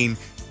waiting.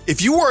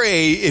 If you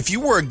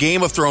were a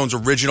Game of Thrones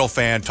original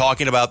fan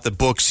talking about the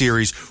book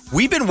series,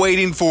 we've been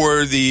waiting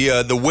for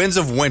the Winds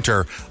of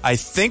Winter, I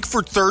think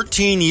for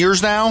 13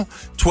 years now,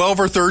 12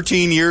 or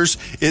 13 years.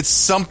 It's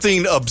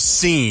something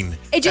obscene.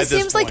 It just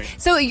seems like,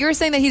 so you're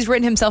saying that he's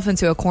written himself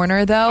into a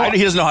corner, though?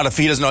 He doesn't know how to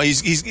feed. He doesn't know.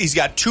 He's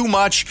got too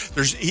much.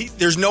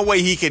 There's no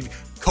way he could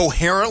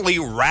coherently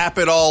wrap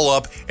it all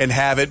up and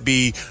have it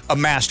be a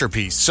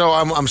masterpiece. So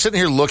I'm sitting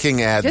here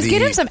looking at Just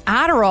get him some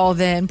Adderall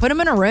then. Put him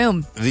in a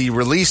room. The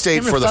release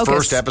date for the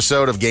first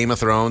episode of Game of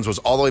Thrones was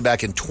all the way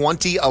back in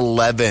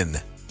 2011.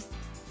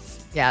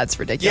 Yeah, it's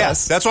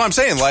ridiculous. Yeah, that's what I'm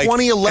saying. Like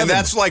 2011. And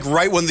that's like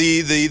right when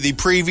the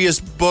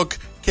previous book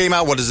came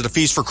out. What is it, A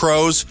Feast for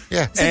Crows?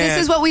 Yeah. So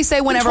this is what we say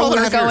whenever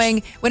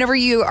whenever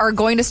you are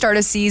going to start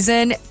a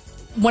season.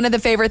 One of the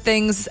favorite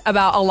things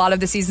about a lot of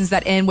the seasons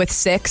that end with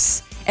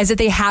 6 is that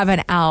they have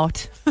an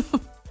out.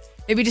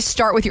 Maybe just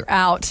start with your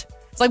out.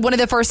 It's like one of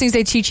the first things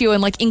they teach you in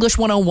like English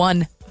 101.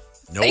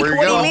 Know where you're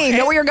what going. do you mean?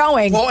 Know where you're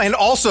going. Well, and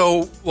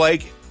also,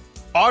 like,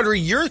 Audrey,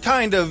 you're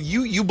kind of,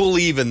 you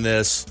believe in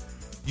this.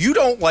 You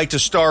don't like to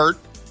start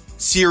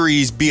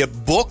series, be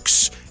it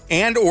books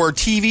and or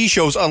TV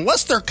shows,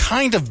 unless they're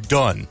kind of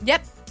done.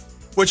 Yep.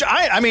 Which,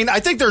 I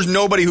think there's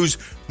nobody who's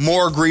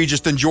more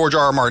egregious than George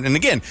R.R. Martin. And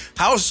again,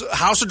 House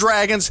of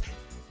Dragons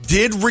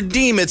did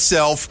redeem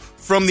itself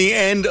from the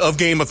end of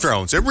Game of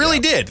Thrones. It really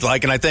did.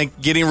 Like, and I think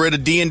getting rid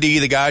of D&D,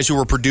 the guys who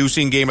were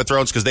producing Game of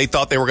Thrones, because they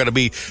thought they were going to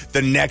be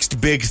the next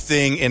big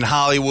thing in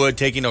Hollywood,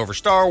 taking over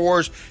Star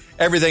Wars,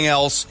 everything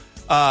else.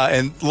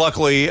 And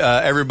luckily,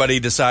 everybody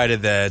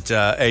decided that,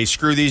 hey,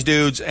 screw these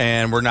dudes,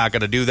 and we're not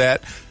going to do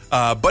that.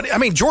 But, I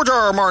mean, George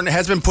R.R. Martin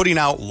has been putting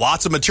out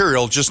lots of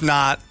material, just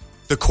not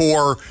the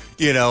core,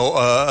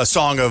 a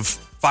Song of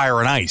Fire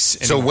and Ice.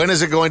 So when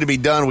is it going to be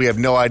done? We have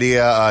no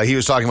idea. He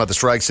was talking about the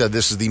strike, said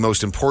this is the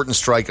most important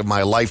strike of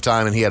my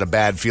lifetime, and he had a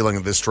bad feeling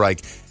that this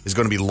strike is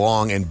going to be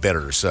long and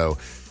bitter. So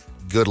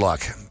good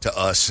luck to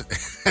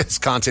us as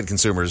content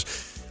consumers.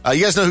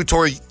 You guys know who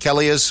Tori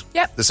Kelly is?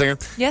 Yep. The singer?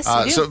 Yes,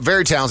 I do. So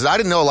very talented. I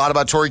didn't know a lot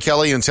about Tori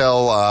Kelly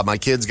until my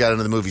kids got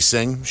into the movie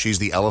Sing. She's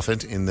the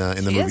elephant in the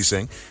movie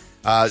Sing.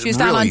 She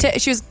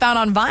was found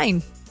on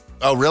Vine.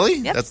 Oh, really?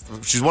 Yep.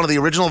 She's one of the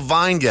original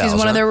Vine gals. She's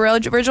one of the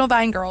original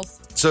Vine girls.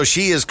 So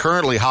she is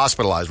currently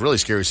hospitalized. Really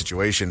scary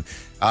situation.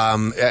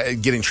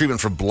 Getting treatment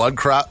for blood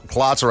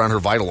clots around her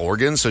vital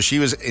organs. So she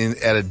was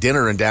at a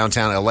dinner in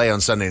downtown LA on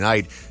Sunday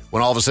night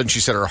when all of a sudden she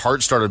said her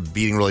heart started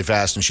beating really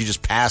fast and she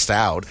just passed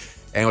out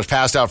and was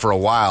passed out for a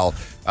while.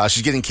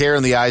 She's getting care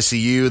in the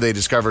ICU. They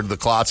discovered the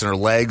clots in her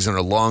legs and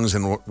her lungs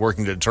and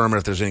working to determine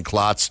if there's any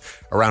clots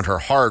around her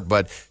heart.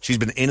 But she's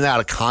been in and out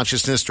of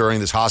consciousness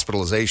during this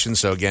hospitalization.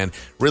 So again,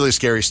 really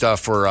scary stuff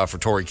for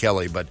Tori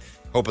Kelly, but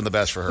hoping the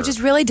best for her. Which is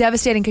really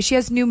devastating because she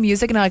has new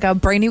music and like a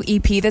brand new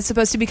EP that's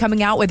supposed to be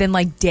coming out within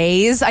like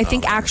days. I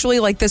think actually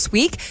like this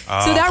week. So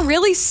that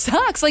really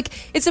sucks. Like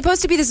it's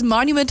supposed to be this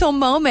monumental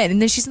moment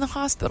and then she's in the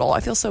hospital.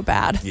 I feel so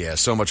bad. Yeah,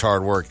 so much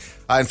hard work.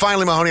 And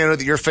finally, Mahoney, I know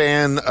that you're a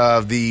fan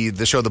of the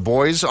show The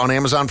Boys on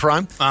Amazon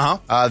Prime.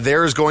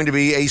 There's going to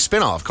be a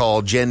spinoff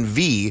called Gen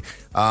V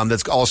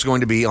that's also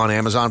going to be on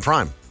Amazon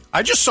Prime.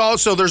 I just saw,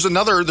 so there's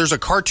a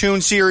cartoon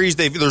series,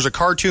 there's a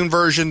cartoon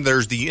version,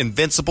 there's the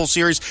Invincible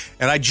series,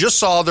 and I just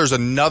saw there's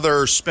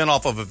another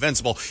spinoff of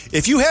Invincible.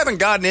 If you haven't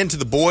gotten into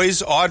The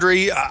Boys,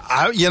 Audrey,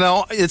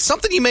 it's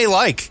something you may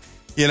like.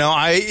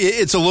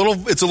 It's a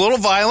little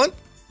violent.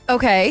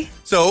 Okay.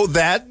 So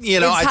that,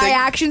 it's I think high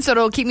action, so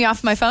it'll keep me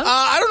off my phone?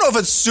 I don't know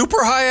if it's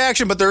super high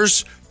action, but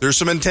there's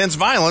some intense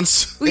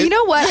violence. Well, you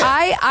know what?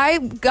 Yeah. I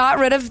got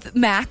rid of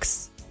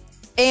Max.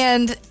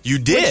 And you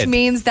did. Which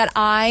means that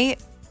I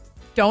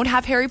don't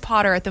have Harry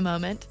Potter at the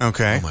moment.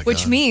 Okay. Oh my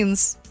which God.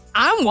 means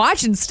I'm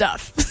watching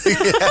stuff.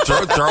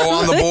 throw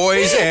on The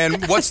Boys,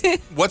 and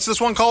what's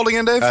this one called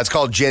again, Dave? It's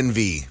called Gen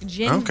V.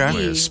 Gen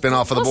V.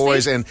 Spin-off of The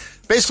Boys, and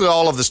basically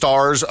all of the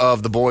stars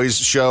of The Boys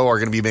show are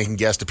going to be making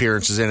guest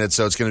appearances in it,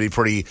 so it's going to be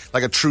pretty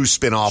like a true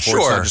spin-off where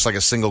it's not just like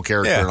a single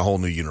character in a whole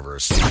new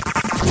universe.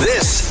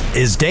 This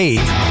is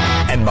Dave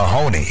and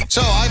Mahoney.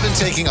 So I've been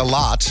taking a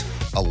lot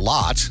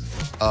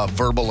of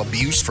verbal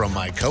abuse from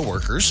my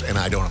coworkers, and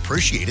I don't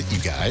appreciate it, you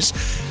guys.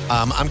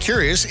 I'm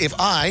curious if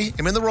I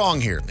am in the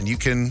wrong here, and you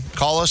can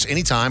call us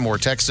anytime or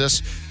text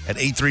us at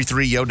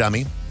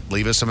 833-YO-DUMMY.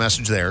 Leave us a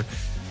message there.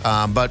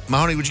 But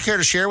Mahoney, would you care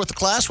to share with the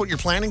class what you're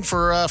planning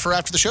for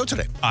after the show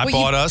today?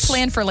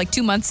 Planned for like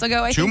 2 months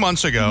ago, I think. 2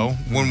 months ago,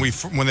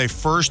 when they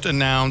first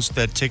announced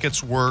that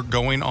tickets were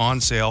going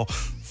on sale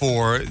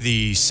for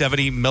the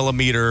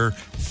 70-millimeter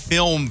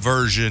film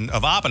version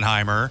of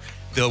Oppenheimer,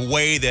 the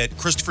way that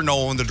Christopher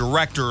Nolan, the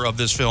director of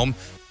this film,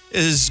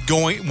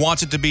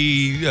 wants it to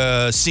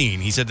be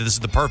seen. He said that this is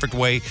the perfect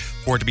way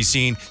for it to be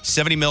seen.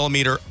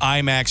 70-millimeter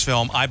IMAX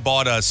film. I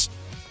bought us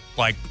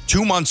like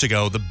 2 months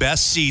ago, the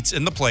best seats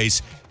in the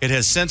place. It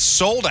has since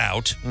sold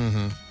out.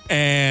 Mm-hmm.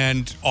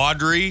 And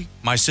Audrey,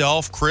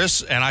 myself,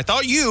 Chris, and I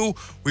thought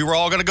we were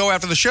all going to go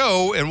after the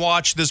show and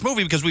watch this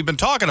movie because we've been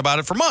talking about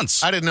it for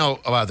months. I didn't know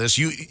about this.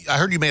 I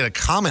heard you made a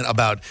comment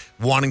about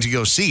wanting to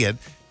go see it.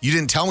 You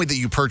didn't tell me that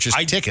you purchased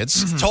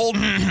tickets.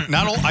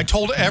 I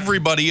told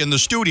everybody in the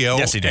studio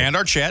Yes, he did. and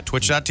our chat,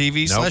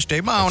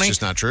 twitch.tv/Dave Mahoney. That's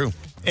just not true.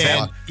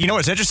 And you know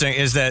what's interesting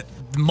is that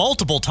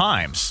multiple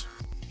times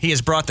he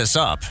has brought this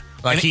up.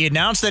 Like, he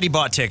announced that he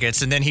bought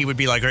tickets, and then he would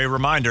be like, hey,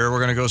 reminder, we're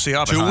going to go see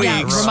Oppenheimer. 2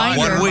 Yeah, weeks.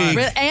 reminder. 1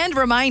 week. And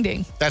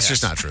reminding. That's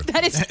just not true.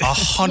 That is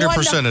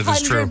 100% it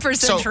is true.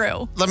 100%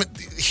 true. Let me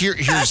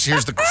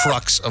here's the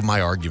crux of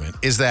my argument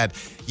is that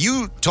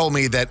you told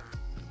me that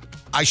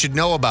I should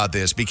know about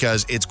this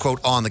because it's, quote,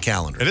 on the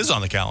calendar. It is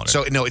on the calendar.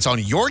 So, no, it's on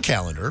your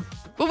calendar.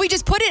 Well, we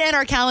just put it in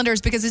our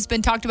calendars because it's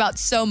been talked about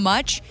so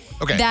much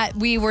that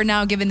we were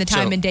now given the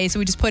time and day, so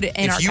we just put it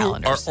in our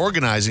calendars. If you are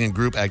organizing a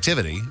group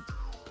activity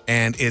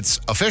and it's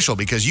official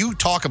because you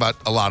talk about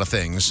a lot of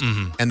things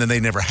and then they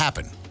never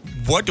happen.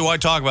 What do I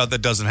talk about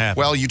that doesn't happen?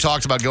 Well, you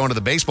talked about going to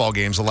the baseball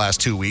games the last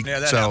 2 weeks,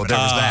 so there was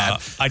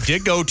that. I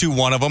did go to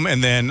one of them,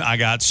 and then I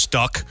got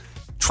stuck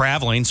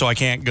traveling, so I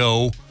couldn't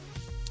go.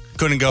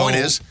 Point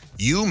is,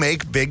 you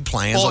make big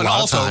plans a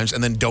lot of times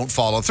and then don't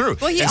follow through.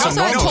 Well, he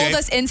also told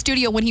us in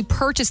studio when he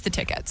purchased the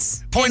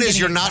tickets. Point is,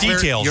 you're not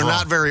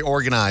very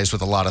organized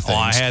with a lot of things. Oh,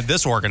 I had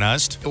this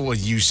organized. Well,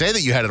 you say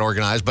that you had it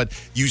organized, but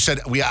you said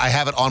I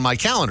have it on my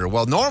calendar.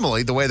 Well,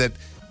 normally the way that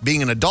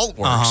being an adult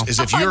works is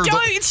if you're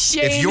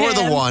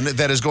the one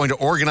that is going to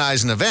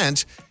organize an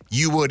event,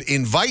 you would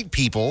invite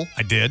people.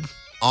 I did.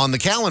 On the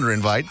calendar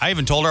invite. I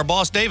even told our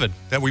boss, David,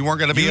 that we weren't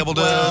going to be able to.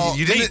 Well,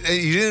 you didn't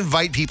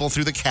invite people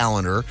through the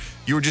calendar.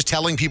 You were just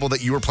telling people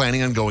that you were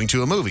planning on going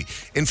to a movie.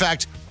 In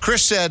fact,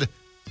 Chris said,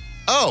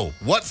 oh,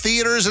 what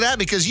theater is it at?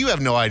 Because you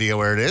have no idea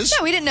where it is.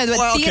 No, we didn't know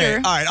what theater. Okay.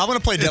 All right, I'm going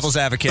to play devil's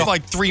advocate. It's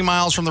like 3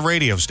 miles from the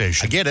radio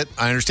station. I get it.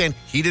 I understand.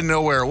 He didn't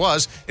know where it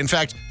was. In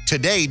fact,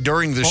 today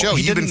during the show,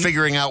 you've been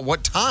figuring out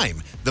what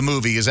time the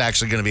movie is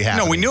actually going to be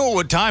happening. No, we knew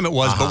what time it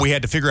was, but we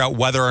had to figure out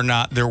whether or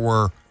not there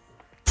were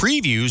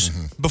previews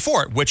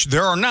before it, which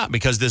there are not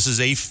because this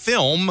is a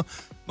film.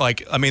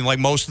 Like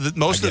most of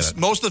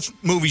the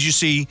movies you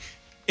see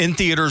in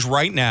theaters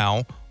right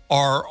now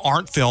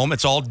aren't film.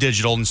 It's all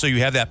digital, and so you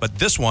have that. But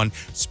this one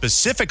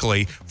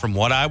specifically, from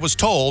what I was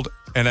told,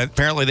 and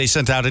apparently they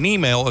sent out an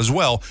email as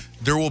well,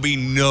 there will be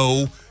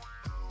no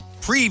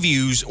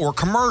previews or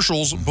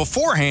commercials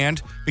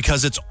beforehand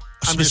because it's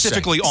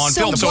specifically on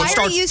film. So why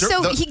are you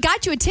he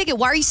got you a ticket.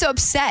 Why are you so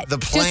upset? The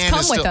plan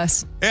Just come with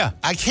us. Yeah.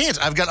 I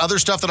can't. I've got other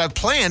stuff that I've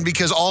planned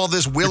because all of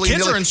this willy-nilly.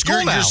 Kids are in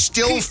school now. You're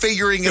still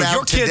figuring it out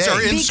Your kids today.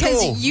 are in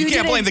school. You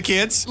can't blame the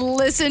kids.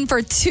 Listen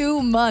for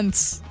 2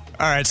 months.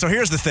 All right, so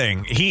here's the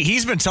thing.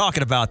 He's been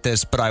talking about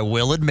this, but I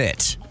will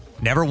admit,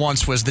 never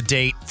once was the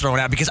date thrown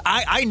out because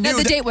I knew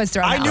the date was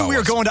thrown out. I knew we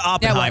were going to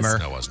Oppenheimer.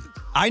 No, it wasn't.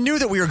 I knew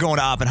that we were going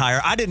to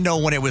Oppenheimer. I didn't know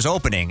when it was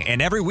opening.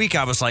 And every week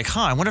I was like,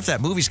 I wonder if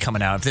that movie's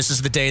coming out, if this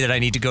is the day that I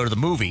need to go to the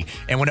movie.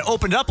 And when it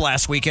opened up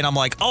last weekend, I'm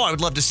like, I would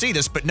love to see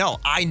this. But no,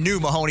 I knew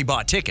Mahoney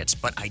bought tickets,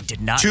 but I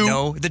did not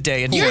know the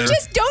day and year.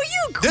 Don't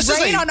you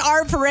grade on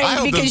our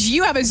parade because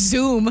you have a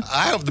Zoom.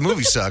 I hope the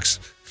movie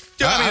sucks.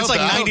 Dude, it's like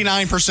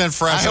 99%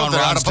 fresh on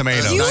Rotten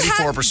Tomatoes. You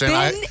 94%.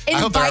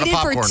 have been invited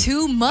for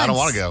 2 months. I don't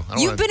want to go.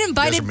 You've been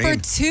invited for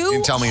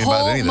 2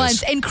 whole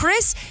months. And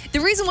Chris,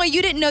 the reason why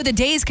you didn't know the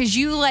day is because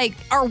you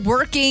are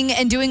working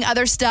and doing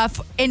other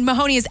stuff. And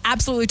Mahoney has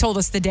absolutely told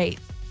us the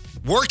date.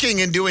 Working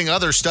and doing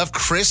other stuff.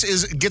 Chris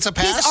gets a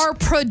pass. He's our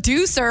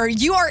producer.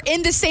 You are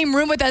in the same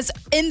room with us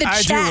in the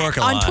chat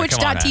on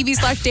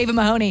twitch.tv/David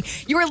Mahoney.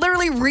 You were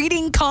literally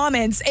reading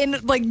comments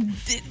and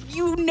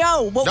you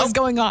know what was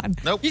going on.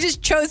 Nope. You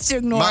just chose to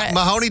ignore it.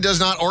 Mahoney does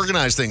not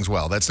organize things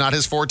well. That's not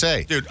his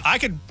forte. Dude, I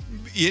could.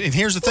 And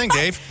here's the thing,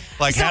 Dave.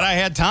 Had I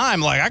had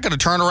time, I could have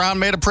turned around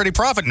and made a pretty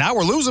profit. Now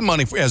we're losing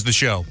money as the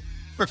show.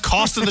 We're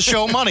costing the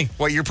show money.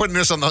 What, you're putting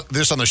this on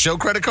the show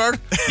credit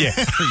card? Yeah.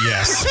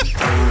 Yes.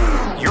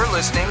 You're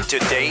listening to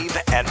Dave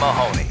and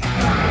Mahoney.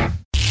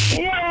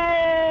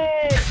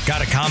 Yay!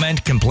 Got a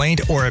comment,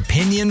 complaint, or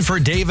opinion for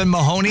Dave and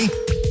Mahoney?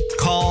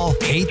 Call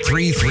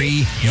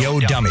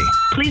 833-YO-DUMMY.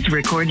 Please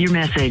record your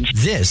message.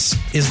 This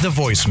is the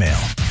voicemail.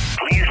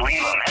 Please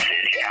leave a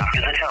message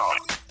after the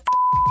tone.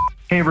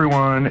 Hey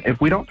everyone,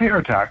 if we don't pay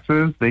our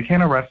taxes, they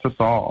can't arrest us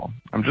all.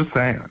 I'm just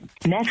saying.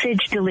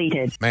 Message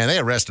deleted. Man, they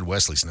arrested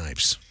Wesley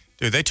Snipes.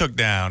 Dude, they took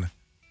down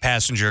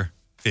passenger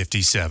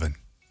 57.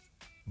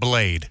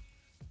 Blade.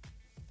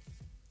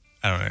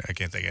 I don't know. I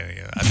can't think of any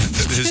of it.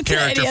 His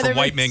character from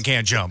White Men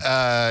Can't Jump.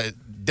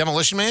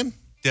 Demolition Man?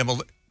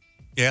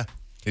 Yeah.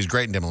 He's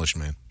great in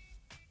Demolition Man.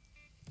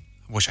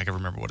 I wish I could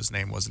remember what his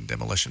name was in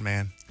Demolition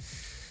Man.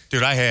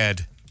 Dude, I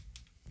had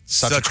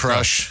such a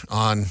crush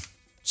on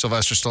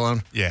Sylvester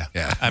Stallone. Yeah.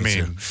 Yeah. I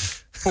mean,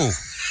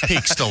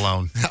 peak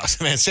Stallone.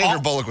 Man,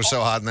 Sandra Bullock was so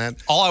hot in that.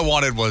 All I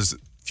wanted was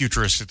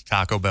futuristic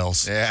Taco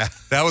Bells. Yeah.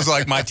 That was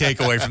my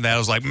takeaway from that. I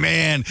was like,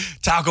 man,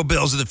 Taco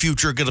Bells of the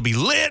future are going to be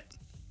lit.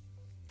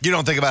 You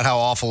don't think about how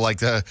awful, like,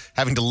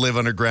 having to live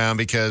underground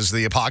because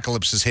the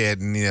apocalypse has hit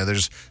and,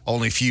 there's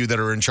only few that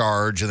are in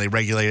charge and they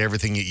regulate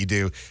everything that you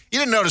do. You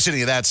didn't notice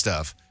any of that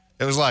stuff.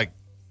 It was like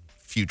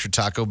future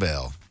Taco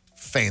Bell.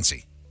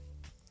 Fancy.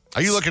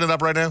 Are you looking it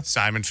up right now?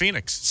 Simon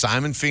Phoenix.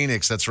 Simon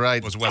Phoenix, that's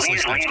right. Was Wesley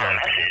Please Snipes' leave a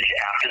character. message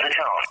after the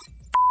tone.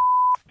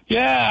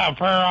 Yeah,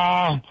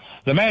 for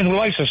the man who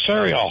likes a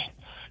cereal.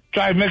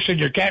 Try mixing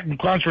your Captain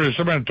Crunch with a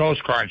Cinnamon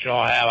Toast Crunch.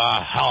 You'll have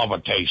a hell of a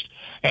taste.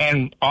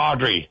 And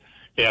Audrey,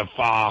 if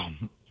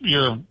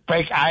your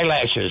fake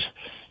eyelashes,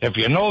 if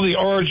you know the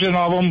origin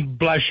of them,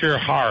 bless your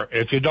heart.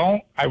 If you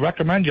don't, I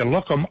recommend you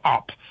look them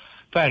up.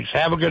 Thanks.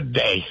 Have a good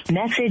day.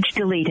 Message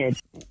deleted.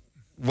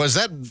 Was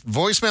that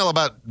voicemail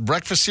about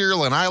breakfast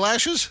cereal and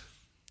eyelashes?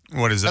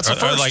 What is it? That's a Are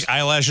first. like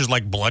eyelashes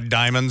like blood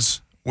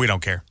diamonds? We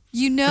don't care.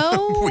 You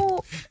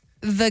know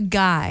the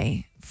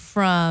guy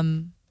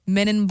from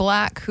Men in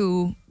Black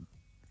who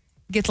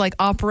gets like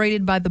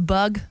operated by the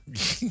bug?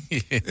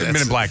 Men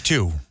in Black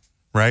 2,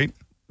 right?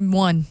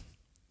 One.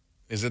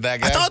 Is it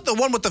that guy? I thought the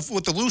one with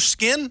the loose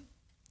skin.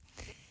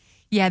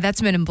 Yeah,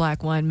 that's Men in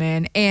Black 1,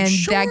 man. And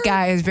that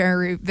guy is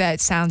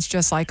that sounds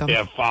just like him.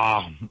 If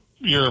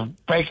your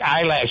fake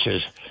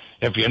eyelashes,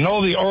 if you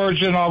know the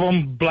origin of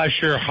them,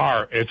 bless your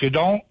heart. If you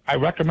don't, I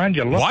recommend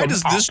you look them up. Why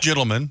does this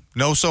gentleman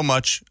know so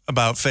much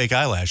about fake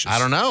eyelashes? I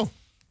don't know.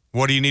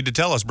 What do you need to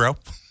tell us, bro?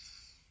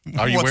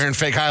 Are you wearing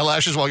fake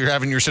eyelashes while you're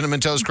having your Cinnamon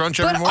Toast Crunch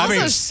every But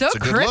morning? also so it's a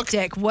good look.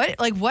 cryptic.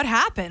 What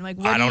happened? Like,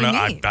 what I don't do you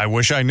know. need? I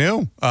wish I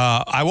knew.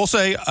 I will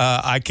say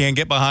I can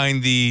get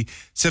behind the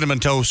Cinnamon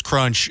Toast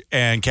Crunch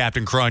and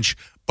Captain Crunch,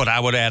 but I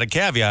would add a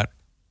caveat: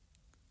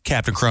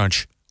 Captain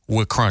Crunch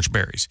with crunch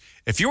berries.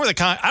 If you were the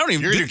kind, I don't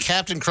even. You're going to do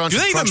Captain Crunch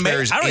with crunch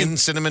berries in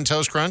Cinnamon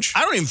Toast Crunch?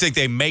 I don't even think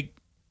they make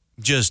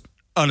just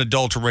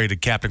unadulterated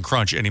Captain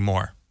Crunch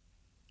anymore.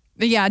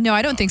 Yeah, no,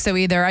 I don't think so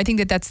either. I think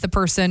that that's the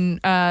person,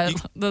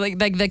 like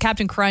the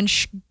Captain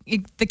Crunch,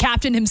 the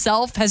captain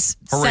himself has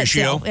set Horatio.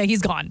 sail. Yeah,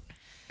 he's gone.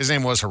 His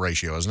name was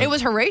Horatio, isn't it? It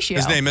was Horatio.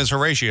 His name is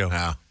Horatio.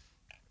 Yeah.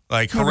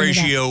 Like Never knew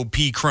Horatio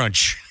P.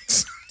 Crunch.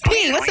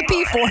 P, what's the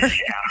P for?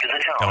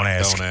 Don't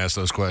ask. Don't ask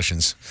those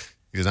questions.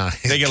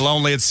 They get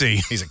lonely at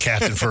sea. He's a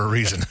captain for a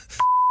reason.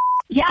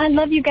 Yeah, I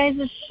love you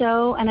guys'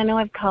 show, and I know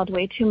I've called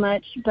way too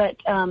much, but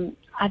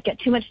I've got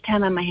too much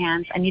time on my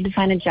hands. I need to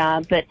find a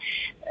job. But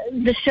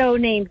the show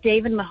named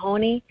David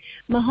Mahoney.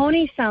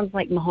 Mahoney sounds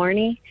like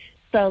Mahorny,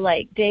 so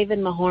like David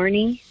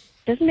Mahorny.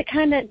 Doesn't it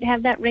kind of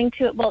have that ring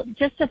to it? Well,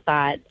 just a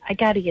thought. I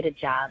got to get a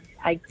job.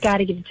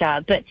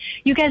 But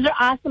you guys are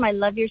awesome. I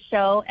love your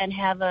show, and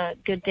have a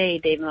good day,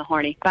 David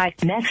Mahorny. Bye.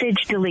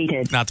 Message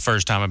deleted. Not the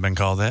first time I've been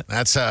called that.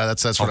 That's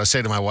what I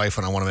say to my wife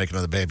when I want to make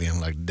another baby. I'm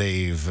like,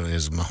 Dave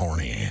is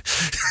Mahorny.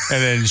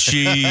 And then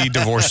she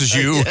divorces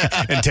you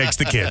and takes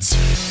the kids.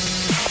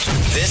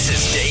 This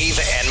is Dave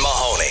and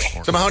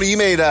Mahoney. So, Mahoney, you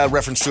made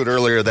reference to it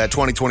earlier that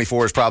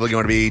 2024 is probably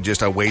going to be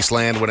just a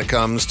wasteland when it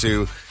comes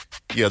to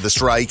the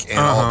strike and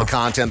all the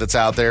content that's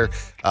out there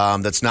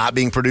that's not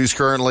being produced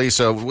currently.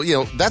 So,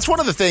 that's one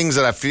of the things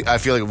that I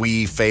feel like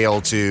we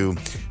fail to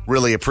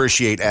really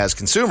appreciate as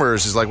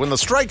consumers is like when the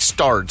strike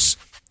starts,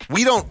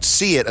 we don't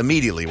see it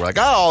immediately. We're like,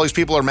 oh, all these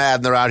people are mad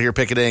and they're out here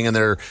picketing and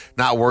they're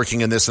not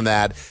working and this and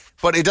that.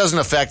 But it doesn't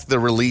affect the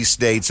release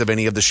dates of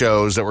any of the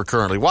shows that we're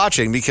currently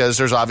watching because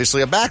there's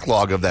obviously a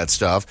backlog of that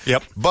stuff.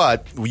 Yep.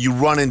 But you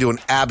run into an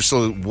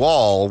absolute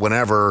wall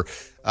whenever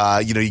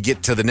you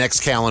get to the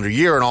next calendar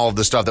year and all of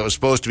the stuff that was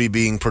supposed to be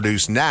being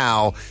produced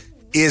now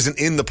isn't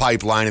in the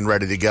pipeline and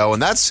ready to go.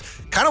 And that's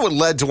kind of what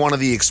led to one of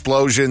the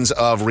explosions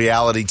of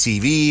reality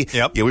TV.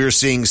 Yep. We were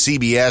seeing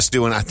CBS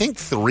doing, I think,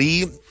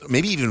 3,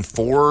 maybe even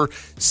 4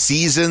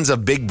 seasons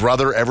of Big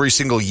Brother every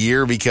single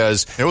year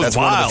because that's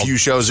one of the few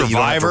shows that you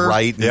don't have to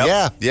write.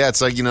 Yep. Yeah,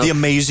 it's like, The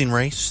Amazing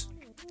Race.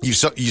 You've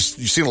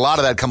seen a lot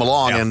of that come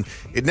along, and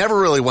it never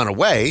really went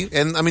away.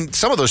 And, I mean,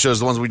 some of those shows,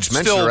 the ones we just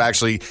mentioned, are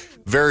actually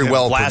very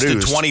well lasted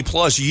produced.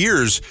 20-plus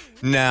years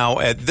now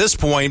at this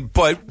point,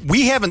 but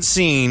we haven't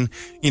seen,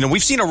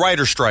 we've seen a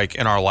writer strike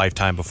in our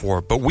lifetime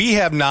before, but we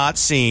have not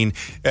seen,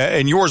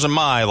 in yours and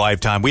my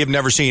lifetime, we have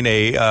never seen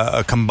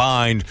a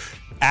combined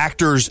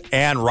actors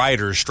and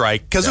writers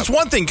strike because it's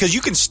one thing because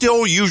you can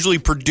still usually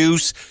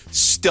produce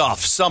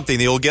something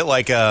you'll get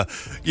like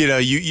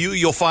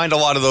you'll find a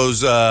lot of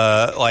those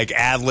like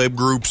ad-lib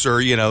groups or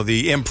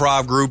the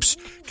improv groups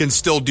can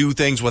still do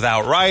things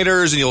without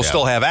writers and you'll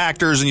still have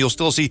actors and you'll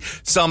still see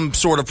some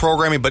sort of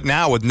programming, but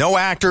now with no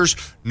actors,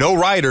 no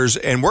writers,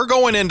 and we're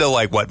going into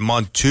like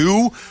month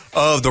 2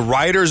 of the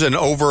writers and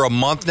over a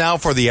month now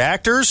for the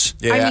actors.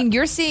 I mean,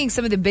 you're seeing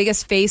some of the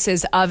biggest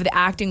faces of the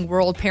acting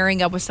world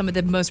pairing up with some of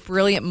the most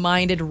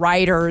brilliant-minded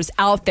writers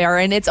out there,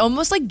 and it's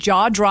almost like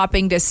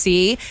jaw-dropping to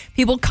see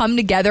people come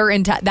together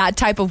in that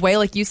type of way,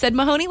 like you said,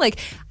 Mahoney. Like,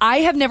 I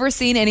have never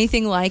seen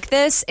anything like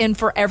this, and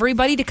for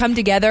everybody to come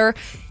together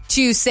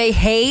to say,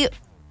 hey,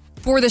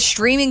 for the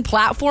streaming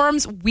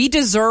platforms, we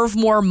deserve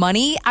more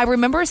money. I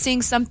remember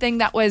seeing something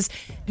that was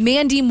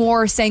Mandy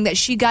Moore saying that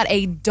she got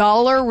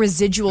 $1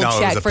 residual No, it was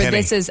check a for penny.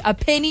 This Is a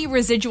penny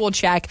residual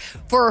check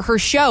for her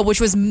show,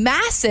 which was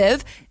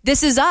massive.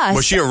 This Is Us.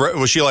 Was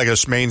she like a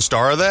main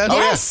star of that?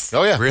 Yes.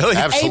 Oh yeah. Really?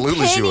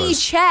 Absolutely, a she penny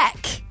was.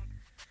 check.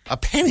 A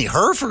penny,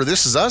 her for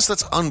This Is Us?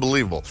 That's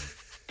unbelievable.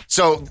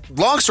 So,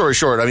 long story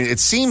short, I mean, it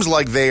seems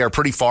like they are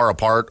pretty far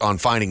apart on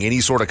finding any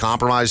sort of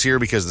compromise here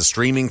because the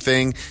streaming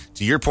thing,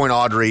 to your point,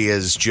 Audrey,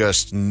 is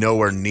just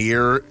nowhere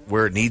near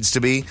where it needs to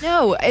be.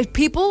 No, if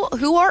people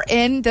who are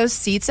in those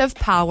seats of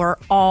power,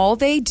 all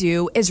they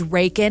do is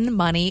rake in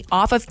money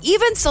off of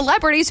even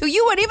celebrities who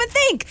you wouldn't even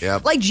think.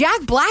 Yep. Like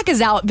Jack Black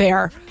is out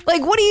there.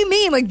 Like, what do you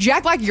mean? Like,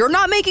 Jack Black, you're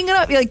not making it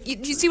up? Like,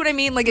 you see what I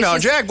mean? Like, it's No,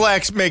 just, Jack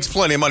Black makes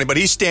plenty of money, but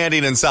he's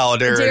standing in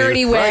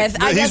solidarity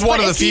with. I He's guess, one but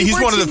of the if few. he He's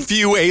were one of to- the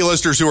few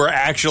A-listers who are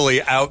actually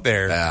out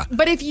there. Yeah.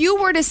 But if you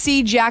were to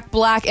see Jack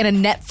Black in a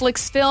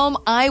Netflix film,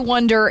 I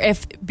wonder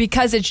if,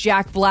 because it's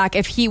Jack Black,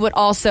 if he would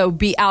also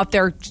be out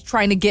there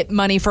trying to get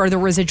money for the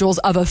residuals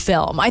of a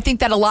film. I think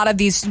that a lot of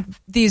these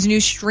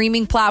new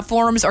streaming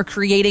platforms are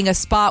creating a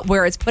spot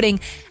where it's putting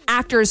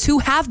actors who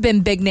have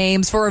been big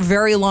names for a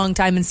very long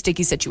time in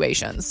sticky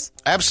situations.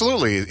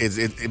 Absolutely.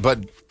 But,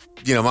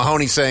 you know,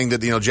 Mahoney's saying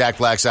that, you know, Jack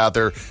Black's out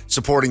there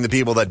supporting the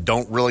people that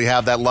don't really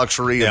have that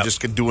luxury of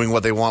just doing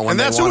what they want when And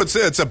they that's want.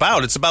 what it's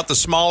about. It's about the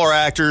smaller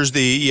actors.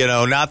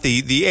 Not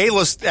the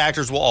A-list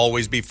actors will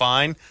always be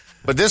fine.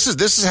 But this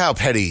is how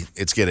petty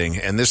it's getting,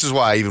 and this is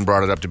why I even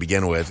brought it up to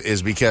begin with,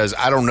 is because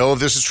I don't know if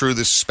this is true.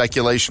 This is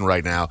speculation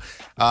right now.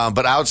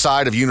 But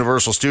outside of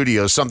Universal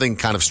Studios, something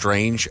kind of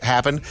strange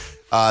happened.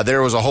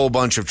 There was a whole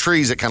bunch of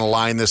trees that kind of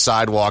line this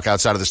sidewalk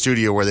outside of the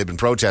studio where they've been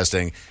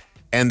protesting,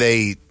 and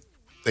they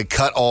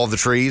cut all the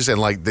trees and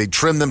like they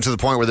trimmed them to the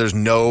point where there's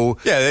no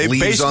They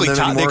leaves on basically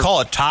them anymore. they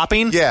call it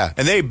topping. Yeah,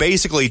 and they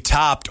basically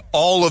topped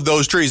all of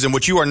those trees, in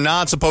which you are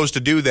not supposed to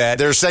do that.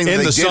 They're saying in that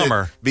they the did it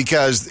summer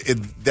because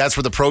that's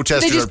where the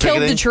protesters They just are killed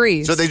picketing. the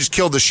trees. So they just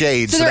killed the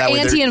shade. So they're that way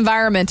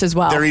anti-environment as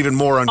well. They're even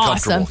more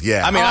uncomfortable. Awesome.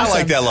 Yeah, I mean, Awesome. I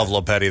like that level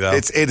of petty though.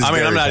 It is I mean,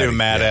 very I'm not petty. even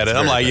mad Yeah, at it. it's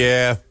I'm very like,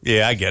 petty.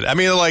 yeah, I get it. I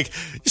mean, like,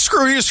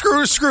 screw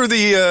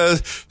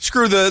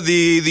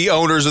the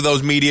owners of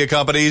those media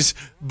companies.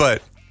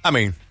 But I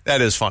mean,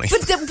 that is funny.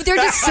 But they're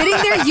just sitting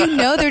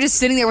there, they're just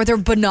sitting there with their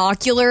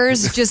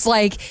binoculars, just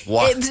like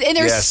in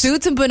their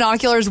suits and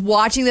binoculars,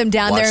 watching them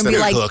down there and be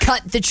like,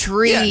 cut the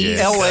trees.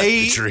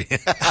 L.A.,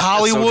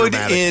 Hollywood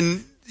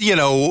in,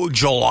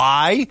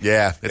 July.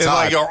 Yeah, it's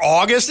like, hot. or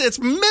August. It's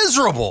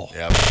miserable.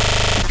 Yep.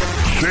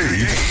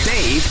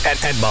 Dave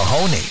and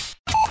Mahoney.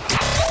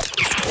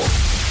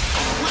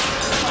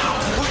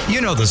 You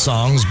know the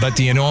songs, but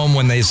do you know them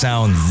when they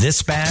sound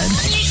this bad?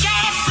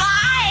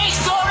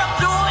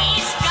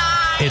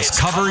 It's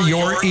Cover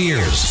Your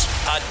Ears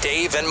on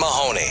Dave and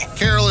Mahoney.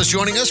 Carol is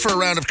joining us for a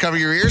round of Cover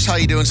Your Ears. How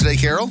you doing today,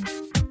 Carol?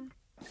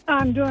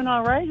 I'm doing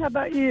all right. How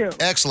about you?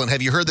 Excellent.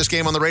 Have you heard this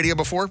game on the radio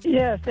before?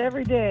 Yes,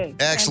 every day.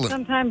 Excellent.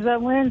 And sometimes I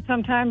win,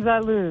 sometimes I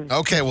lose.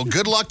 Okay, well,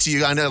 good luck to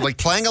you. I know, like,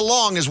 playing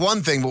along is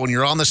one thing, but when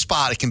you're on the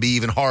spot, it can be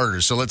even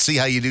harder. So let's see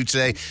how you do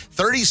today.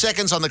 30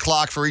 seconds on the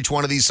clock for each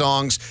one of these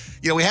songs.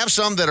 We have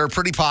some that are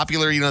pretty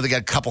popular. They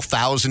got a couple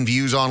thousand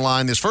views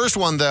online. This first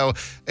one, though,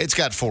 it's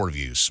got 4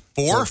 views.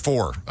 Four.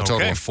 A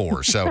total of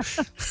 4. So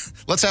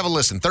let's have a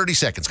listen. 30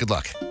 seconds. Good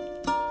luck.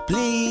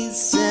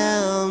 Please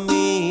tell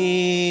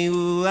me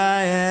who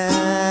I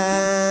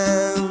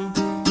am.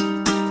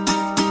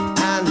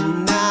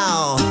 And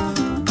now,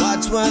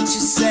 watch what you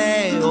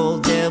say. Oh,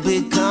 they'll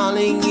be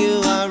calling you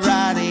a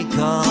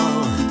radical,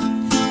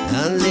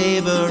 a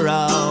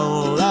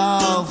liberal,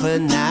 or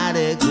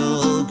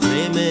fanatical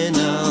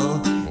criminal.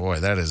 Boy,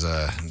 that is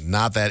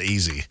not that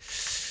easy.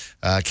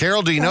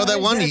 Carol, do you know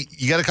that one?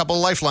 You got a couple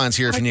of lifelines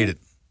here if you need it.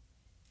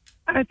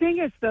 I think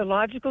it's the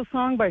Logical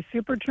Song by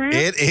Supertramp.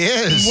 It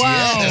is. Whoa.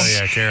 Yes.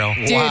 Oh, yeah, Carol.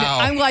 Dude,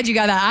 I'm glad you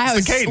got that. I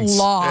was the cadence.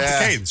 lost.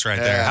 The cadence right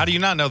there. How do you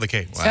not know the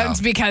cadence? That's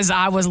because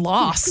I was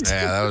lost.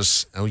 Yeah, that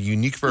was a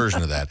unique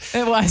version of that.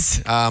 It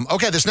was.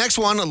 Okay, this next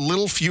one, a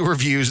little fewer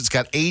views. It's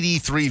got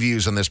 83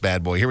 views on this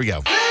bad boy. Here we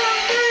go.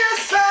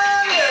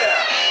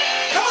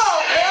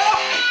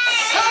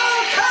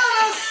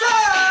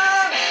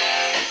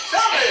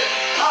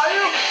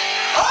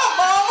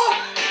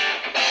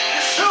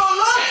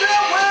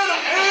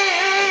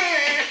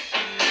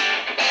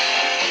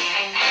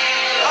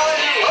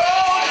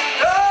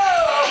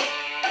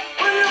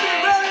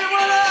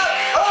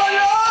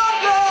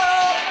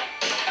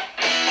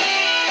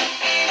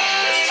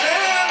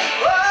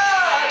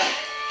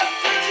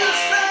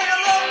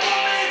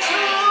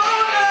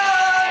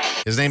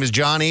 His name is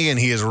Johnny, and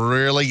he is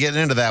really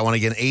getting into that one.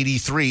 Again,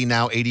 83,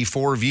 now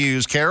 84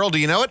 views. Carol, do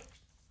you know it?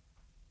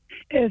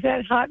 Is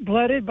that Hot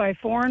Blooded by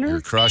Foreigner?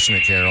 You're crushing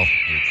it, Carol.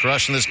 You're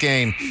crushing this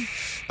game.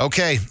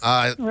 Okay.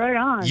 Right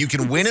on. You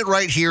can win it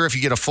right here if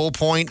you get a full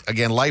point.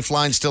 Again,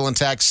 Lifeline still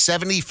intact.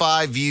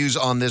 75 views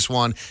on this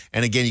one.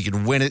 And again, you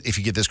can win it if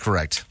you get this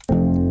correct.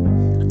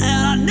 And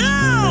I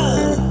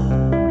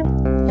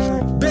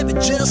know, baby,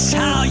 just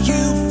how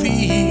you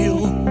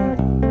feel.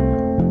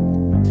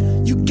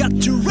 You got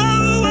to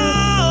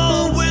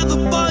roll with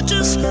the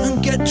bunches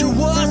and get to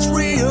what's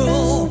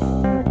real.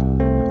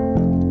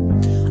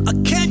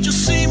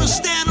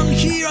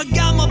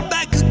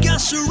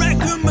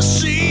 ever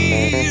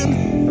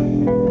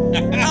seen.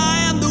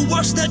 I am the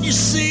worst that you've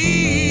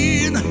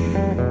seen.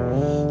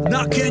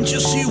 Now can't you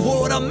see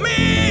what I mean?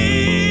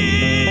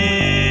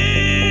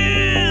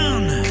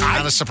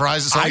 Kind of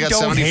surprised it's only got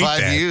don't hate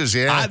 75 that. views.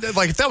 Yeah.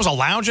 Like if that was a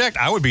lounge act,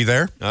 I would be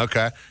there.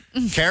 Okay.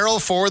 Carol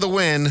for the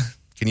win.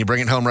 Can you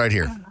bring it home right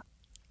here?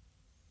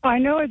 I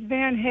know it's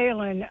Van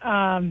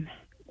Halen.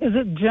 Is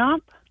it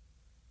Jump?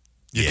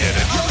 You did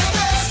it.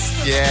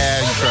 Yeah,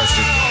 you crushed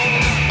it.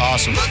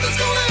 Awesome.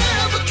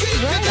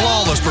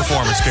 Flawless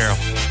performance, Carol.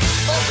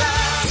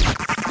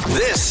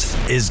 This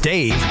is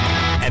Dave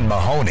and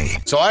Mahoney.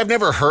 So I've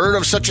never heard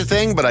of such a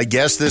thing, but I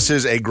guess this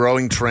is a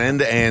growing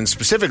trend, and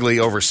specifically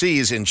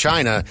overseas in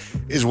China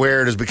is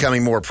where it is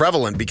becoming more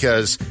prevalent,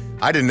 because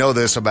I didn't know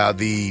this about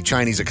the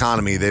Chinese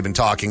economy. They've been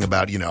talking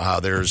about, how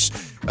there's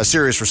a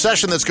serious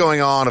recession that's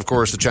going on. Of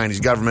course, the Chinese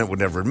government would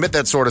never admit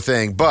that sort of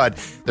thing, but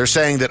they're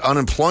saying that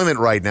unemployment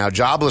right now,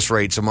 jobless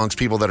rates amongst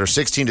people that are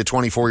 16 to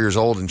 24 years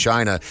old in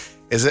China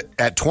is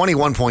at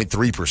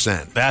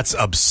 21.3%. That's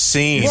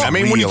obscene. I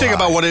mean, when you think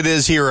about what it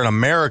is here in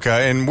America,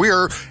 and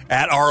we're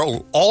at our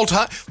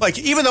all-time, like,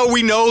 even though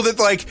we know that,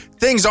 like,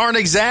 things aren't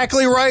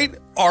exactly right,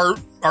 our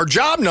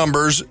job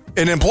numbers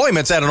and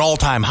employment's at an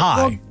all-time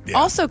high. Well,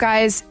 also,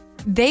 guys,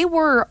 they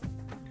were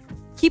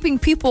keeping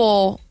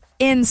people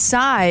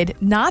inside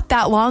not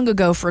that long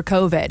ago for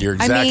COVID. You're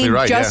exactly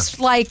right, just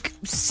like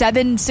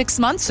 6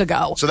 months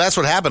ago. So that's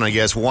what happened, I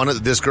guess.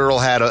 This girl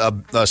had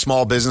a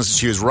small business that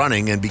she was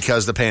running, and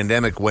because the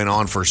pandemic went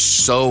on for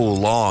so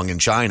long in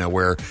China,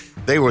 where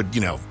they would,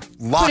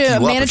 lock you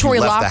up mandatory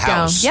if you left lockdown. the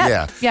house.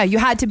 Yeah, you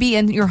had to be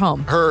in your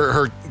home.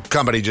 Her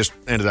company just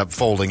ended up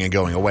folding and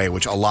going away,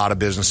 which a lot of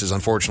businesses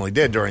unfortunately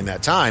did during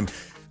that time.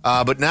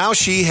 But now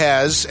she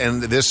has,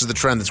 and this is the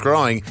trend that's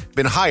growing,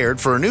 been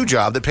hired for a new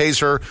job that pays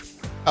her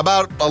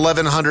about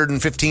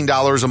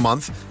 $1,115 a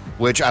month,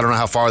 which I don't know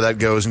how far that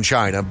goes in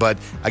China, but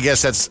I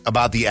guess that's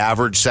about the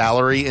average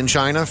salary in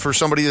China for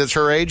somebody that's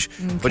her age.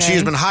 Okay. But she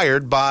has been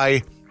hired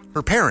by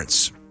her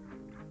parents.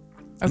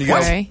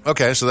 Okay.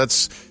 Okay, so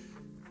that's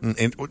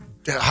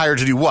hired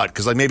to do what?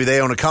 Because maybe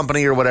they own a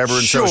company or whatever,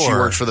 and so she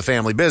works for the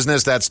family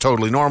business. That's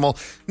totally normal.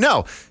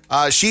 No,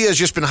 she has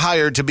just been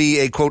hired to be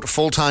a, quote,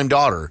 full-time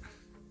daughter.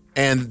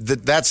 And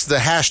that's the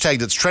hashtag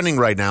that's trending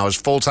right now is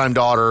full-time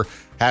daughter,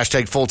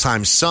 hashtag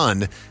full-time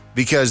son,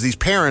 because these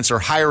parents are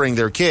hiring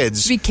their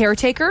kids. To be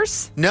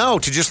caretakers? No,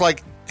 to just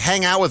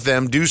hang out with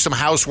them, do some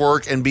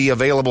housework, and be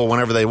available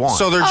whenever they want.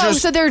 So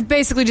they're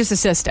basically just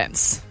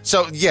assistants.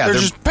 So, yeah. They're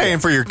just paying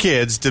for your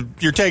kids.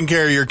 You're taking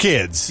care of your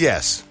kids.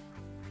 Yes.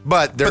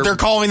 But they're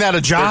calling that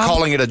a job? They're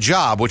calling it a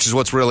job, which is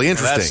what's really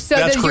interesting. So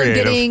that's that creative.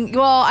 You're getting,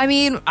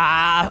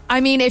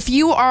 if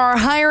you are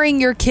hiring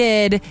your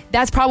kid,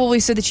 that's probably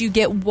so that you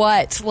get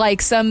what?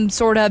 Like some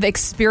sort of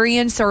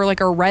experience or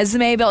like a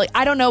resume? But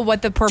I don't know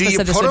what the purpose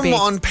of this would be. Do you put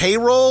them on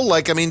payroll?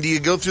 Do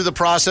you go through the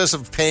process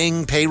of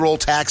paying payroll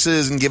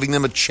taxes and giving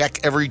them a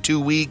check every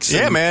 2 weeks?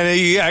 Yeah, man.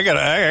 I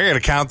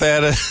gotta count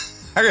that.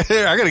 I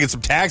got to get some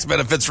tax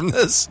benefits from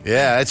this.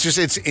 Yeah,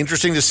 it's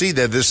interesting to see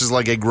that this is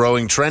like a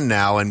growing trend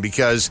now, and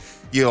because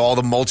all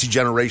the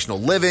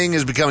multi-generational living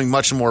is becoming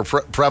much more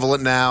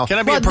prevalent now. Can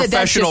I be a professional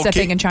that's just a kid?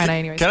 thing in China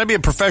anyways. Can I be a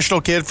professional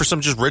kid for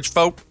some just rich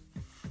folk?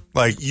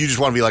 You just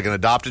want to be like an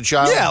adopted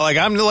child?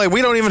 Yeah,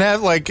 we don't even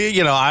have I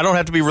don't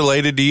have to be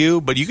related to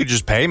you, but you could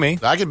just pay me.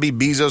 I could be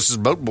Bezos'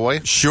 boat boy.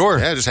 Sure.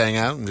 Yeah, just hang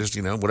out and just,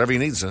 whatever you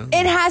need. So.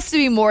 It has to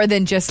be more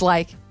than just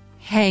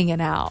hanging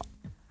out.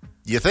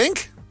 You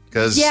think?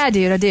 Yeah,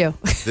 dude, I do.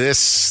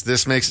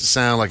 This makes it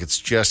sound like it's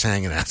just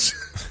hanging out.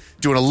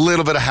 Doing a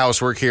little bit of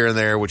housework here and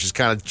there, which is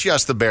kind of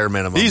just the bare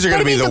minimum. These are going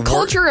to be the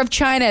culture of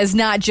China is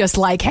not just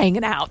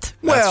hanging out.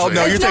 Well,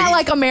 no, it's not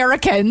like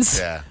Americans.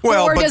 Yeah.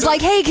 Well, or just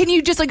hey, can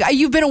you just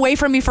you've been away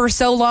from me for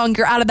so long,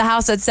 you're out of the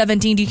house at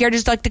 17. Do you care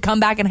just to come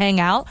back and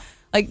hang out?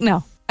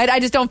 No, I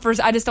just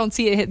don't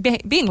see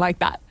it being like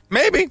that.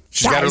 Maybe.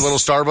 She's got her little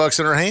Starbucks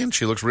in her hand.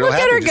 She looks real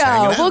happy. Let her just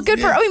hanging go. out. Well, good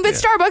for. But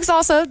Starbucks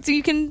also, so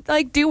you can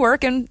do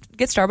work and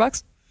get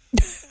Starbucks.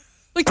 This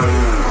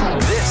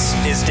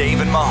is Dave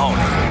and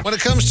Mahoney. When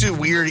it comes to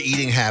weird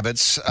eating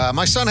habits,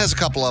 my son has a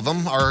couple of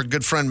them. Our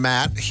good friend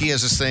Matt, he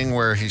has this thing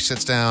where he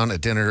sits down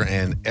at dinner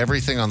and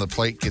everything on the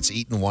plate gets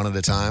eaten one at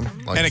a time.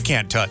 And it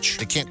can't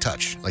touch. It can't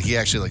touch. He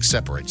actually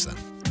separates them.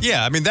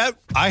 Yeah,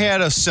 I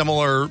had a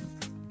similar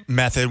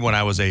method when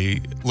I was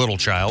a little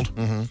child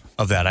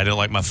of that. I didn't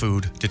like my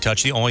food to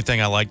touch. The only thing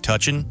I liked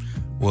touching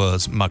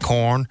was my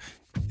corn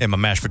and my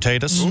mashed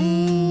potatoes.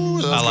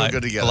 Ooh, those go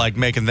good together. I like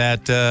making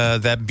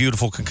that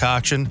beautiful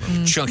concoction.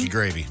 Chunky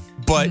gravy.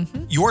 But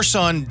your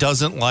son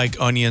doesn't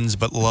like onions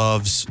but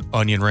loves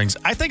onion rings.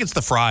 I think it's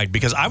the fried,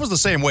 because I was the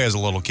same way as a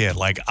little kid.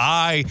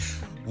 I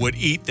would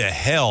eat the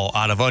hell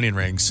out of onion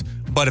rings.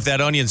 But if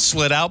that onion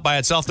slid out by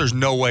itself, there's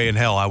no way in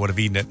hell I would have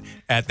eaten it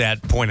at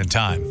that point in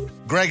time.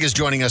 Greg is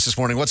joining us this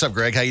morning. What's up,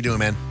 Greg? How you doing,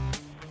 man?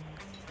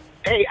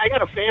 Hey, I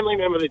got a family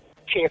member that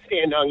can't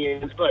stand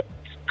onions, but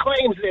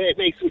claims that it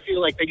makes them feel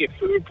like they get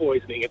food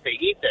poisoning if they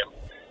eat them.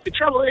 The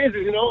trouble is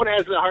no one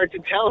has the heart to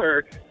tell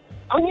her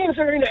onions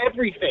are in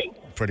everything.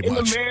 Pretty in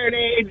much. In the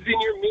marinades,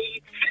 in your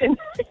meats. And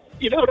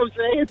You know what I'm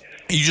saying?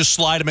 You just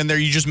slide them in there.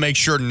 You just make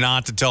sure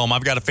not to tell them.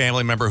 I've got a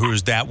family member who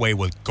is that way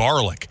with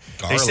garlic.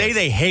 They say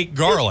they hate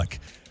garlic,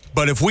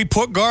 but if we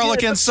put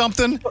garlic in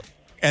something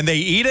and they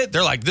eat it,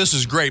 they're like, this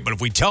is great. But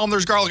if we tell them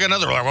there's garlic in it,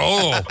 they're like,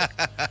 oh.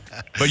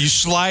 But you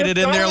slide it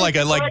in there like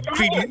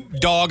feeding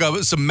dog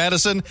some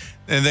medicine,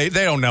 and they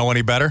don't know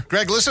any better.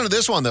 Greg, listen to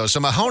this one, though. So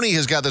Mahoney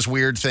has got this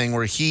weird thing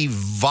where he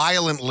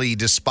violently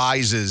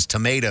despises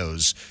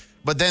tomatoes,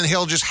 but then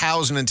he'll just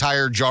house an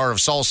entire jar of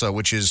salsa,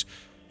 which is,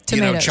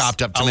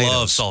 chopped up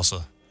tomatoes. I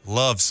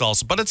love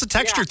salsa. But it's a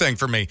texture thing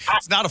for me.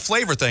 It's not a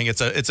flavor thing.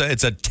 It's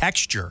a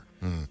texture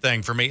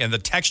thing for me. And the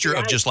texture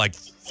of just like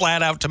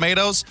flat out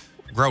tomatoes,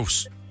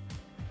 gross.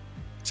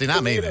 See,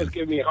 not me. Tomatoes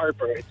give me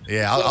heartburn.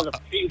 Yeah, I'll a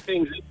few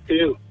things that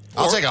do.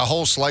 I'll take a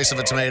whole slice of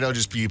a tomato.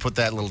 Just you put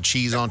that little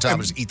cheese on top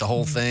and just eat the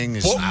whole thing.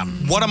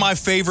 One of my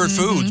favorite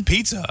foods,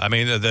 pizza. I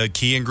mean, the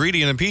key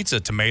ingredient in pizza,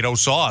 tomato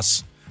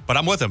sauce. But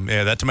I'm with him.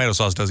 Yeah, that tomato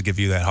sauce does give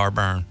you that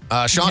heartburn.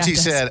 Shanti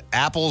said,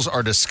 apples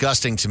are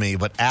disgusting to me,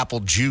 but apple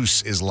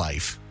juice is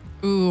life.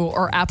 Ooh,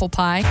 or apple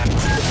pie.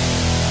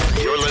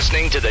 You're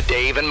listening to the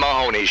Dave and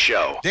Mahoney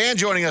Show. Dan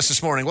joining us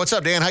this morning. What's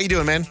up, Dan? How you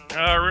doing, man?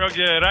 Real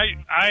good.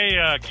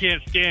 I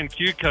can't stand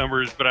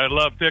cucumbers, but I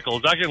love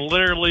pickles. I can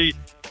literally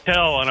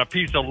tell on a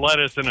piece of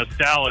lettuce in a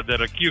salad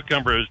that a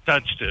cucumber has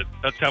touched it.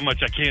 That's how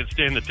much I can't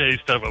stand the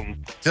taste of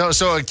them.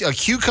 So a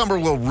cucumber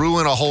will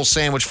ruin a whole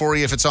sandwich for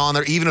you if it's on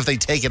there, even if they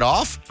take it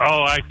off?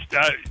 Oh, I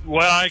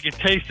can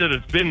taste that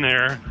it's been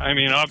there. I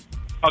mean,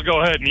 I'll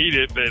go ahead and eat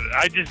it, but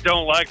I just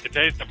don't like the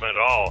taste of it at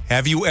all.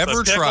 Have you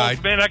ever pickles,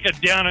 tried? Man, I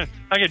could down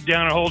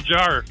a whole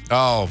jar.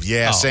 Oh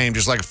yeah, same.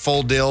 Just like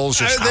full dills.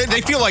 They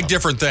feel like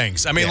different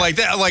things. I mean, like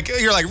that. Like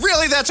you're like,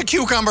 really? This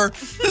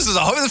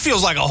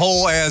feels like a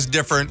whole ass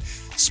different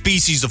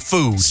species of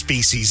food.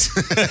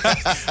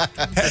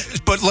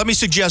 But let me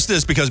suggest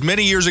this, because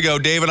many years ago,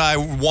 Dave and I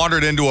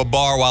wandered into a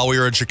bar while we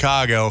were in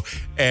Chicago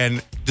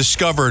and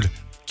discovered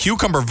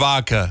cucumber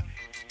vodka.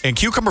 And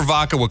cucumber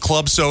vodka with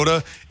club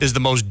soda is the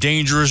most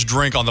dangerous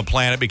drink on the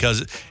planet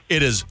because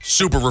it is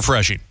super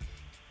refreshing.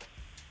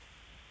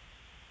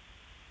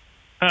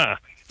 Huh.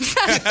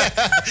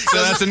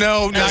 So that's a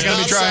no. Not going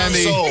to be trying the.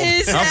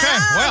 Okay,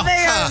 well,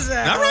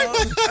 all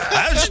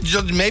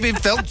right. Maybe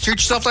treat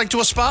yourself like to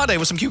a spa day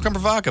with some cucumber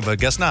vodka, but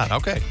guess not.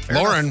 Okay.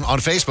 Lauren on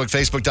Facebook,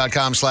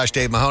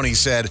 facebook.com/Dave Mahoney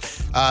said,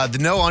 the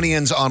no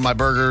onions on my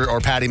burger or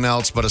patty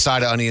melts, but a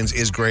side of onions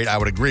is great. I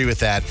would agree with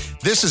that.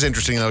 This is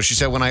interesting, though. She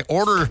said, when I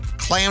order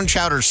clam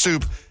chowder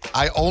soup,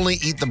 I only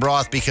eat the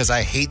broth because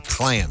I hate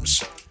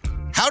clams.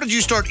 How did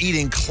you start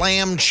eating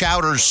clam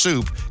chowder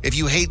soup if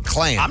you hate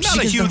clams? I'm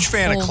not a huge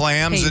fan of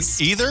clams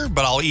either,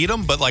 but I'll eat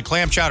them. But like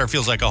clam chowder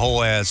feels like a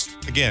whole ass,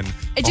 again.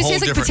 It just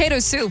tastes like potato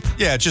soup.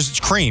 Yeah, it's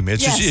just cream.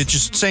 It's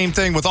just same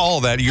thing with all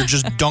of that. You're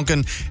just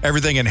dunking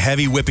everything in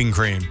heavy whipping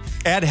cream.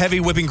 Add heavy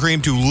whipping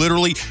cream to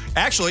literally,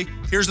 actually,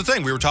 here's the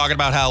thing. We were talking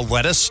about how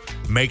lettuce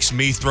makes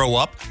me throw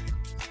up.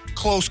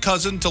 Close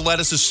cousin to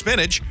lettuce is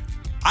spinach.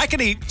 I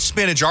can eat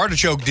spinach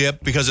artichoke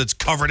dip because it's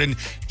covered in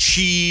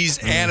cheese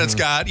and it's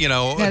got, a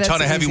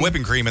ton of heavy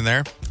whipping cream in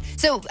there.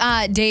 So,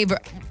 Dave,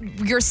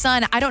 your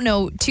son, I don't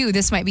know, too,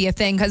 this might be a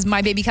thing because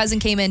my baby cousin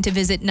came in to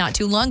visit not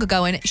too long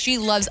ago and she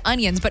loves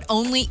onions but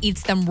only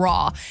eats them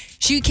raw.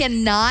 She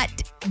cannot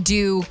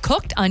do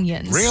cooked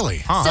onions. Really?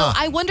 So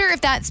I wonder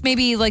if that's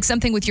maybe like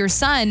something with your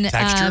son,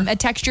 a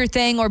texture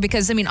thing, or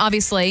because,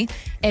 obviously,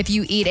 if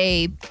you eat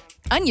a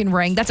onion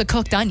ring, that's a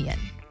cooked onion.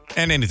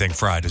 And anything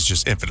fried is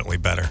just infinitely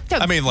better.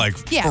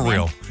 For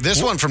real.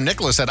 This one from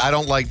Nicholas said, I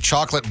don't like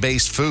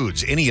chocolate-based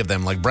foods, any of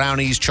them, like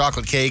brownies,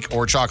 chocolate cake,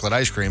 or chocolate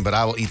ice cream, but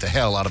I will eat the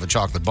hell out of a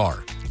chocolate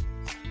bar,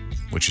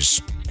 which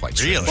is quite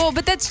strange. Well,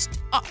 but that's,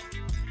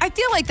 I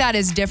feel like that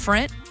is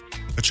different.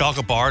 A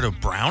chocolate bar to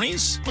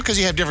brownies? Because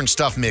you have different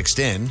stuff mixed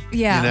in,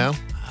 Yeah.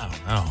 I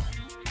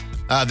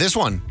don't know. This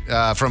one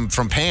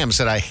from Pam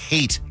said, I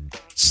hate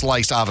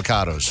sliced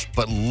avocados,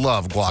 but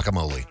love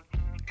guacamole.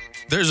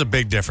 There's a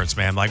big difference,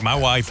 man. Like, my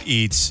wife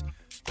eats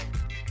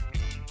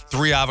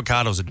 3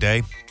 avocados a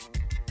day.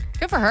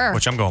 Good for her.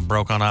 Which I'm going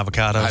broke on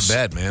avocados. I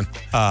bet, man.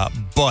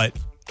 But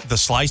the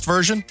sliced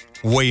version,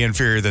 way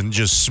inferior than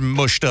just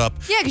smushed up.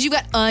 Yeah, because you've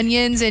got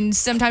onions and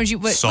sometimes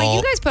you Salt. Wait,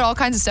 you guys put all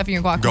kinds of stuff in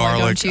your guacamole,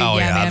 Garlic. don't you? Oh,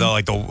 yeah.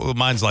 Man.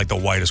 Mine's like the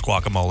whitest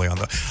guacamole on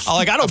the.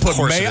 I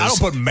don't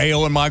put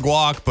mayo in my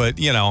guac, but,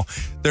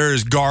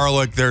 there's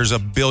garlic, there's a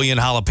billion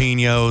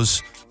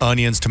jalapenos.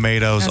 Onions,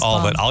 tomatoes, all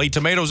of it. I'll eat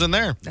tomatoes in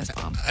there. That's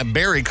bomb.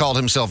 Barry called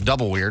himself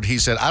double weird. He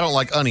said, I don't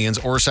like onions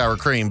or sour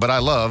cream, but I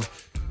love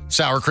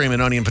sour cream and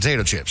onion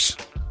potato chips.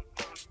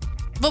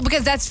 Well,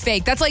 because that's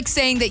fake. That's like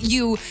saying that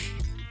you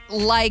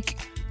like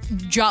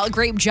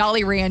grape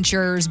Jolly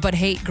Ranchers but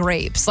hate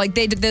grapes. Like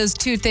those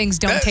two things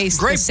don't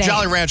taste the same. Grape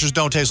Jolly Ranchers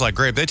don't taste like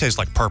grape. They taste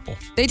like purple.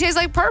 They taste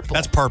like purple.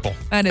 That's purple.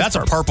 That's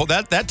purple. a purple.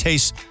 That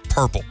tastes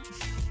purple.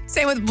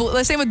 Same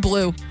with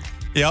blue.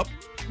 Yep.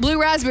 Blue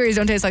raspberries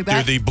don't taste like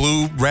that. They're the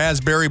blue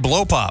raspberry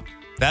blow pop.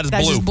 That's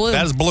blue. Just blue.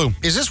 That is blue.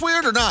 Is this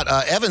weird or not?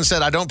 Evan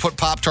said, I don't put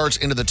Pop-Tarts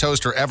into the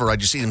toaster ever. I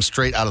just eat them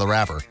straight out of the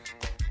wrapper.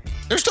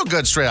 They're still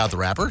good straight out of the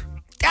wrapper.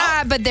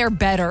 Yeah, but they're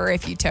better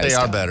if you toast They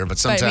are them. better, but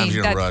sometimes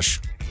you're in a rush.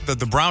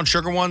 The brown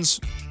sugar ones,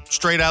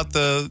 straight out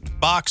the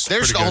box.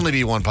 There should pretty good. only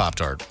be one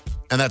Pop-Tart,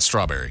 and that's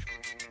strawberry.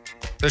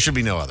 There should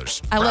be no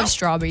others. I love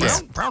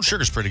strawberries. Brown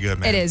sugar's pretty good,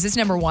 man. It is. It's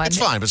number one. It's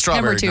fine, but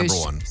strawberry Number two number is-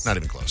 one. Not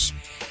even close.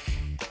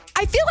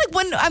 I feel like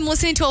when I'm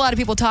listening to a lot of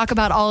people talk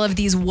about all of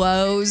these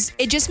woes,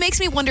 it just makes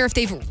me wonder if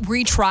they've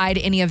retried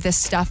any of this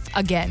stuff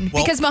again.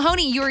 Well- because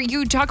Mahoney,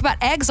 you talk about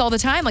eggs all the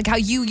time, like how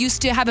you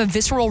used to have a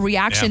visceral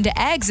reaction to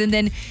eggs, and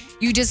then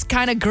you just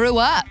kind of grew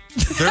up.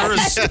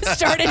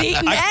 Started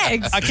eating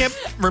eggs. I can't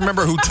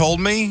remember who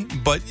told me,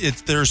 but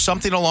there's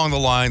something along the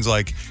lines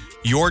like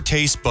your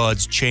taste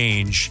buds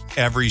change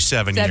every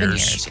 7 years. 7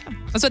 years. Yeah.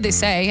 That's what they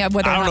say.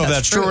 Whether I or don't not know if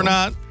that's true or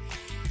not.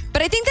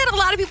 But I think that a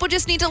lot of people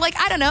just need to, like,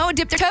 I don't know,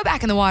 dip their toe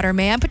back in the water,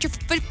 man. Put your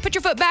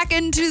foot back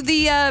into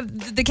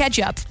the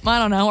ketchup. I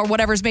don't know, or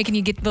whatever's making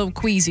you get little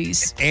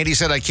queasies. Andy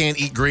said I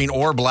can't eat green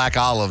or black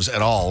olives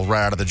at all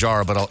right out of the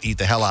jar, but I'll eat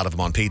the hell out of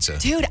them on pizza.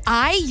 Dude,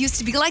 I used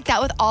to be like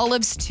that with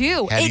olives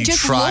too. Have it you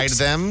just tried looks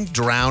them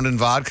drowned in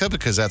vodka?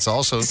 Because that's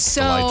also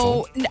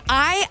delightful.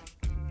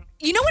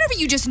 You know, whenever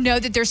you just know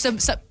that there's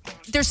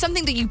there's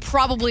something that you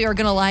probably are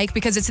gonna like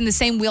because it's in the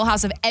same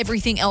wheelhouse of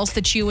everything else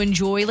that you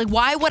enjoy. Like,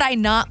 why would I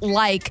not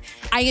like?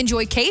 I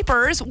enjoy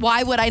capers.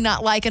 Why would I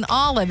not like an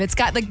olive? It's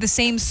got like the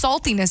same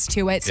saltiness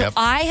to it. So Yep.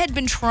 I had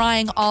been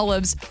trying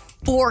olives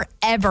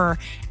forever,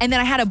 and then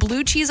I had a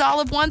blue cheese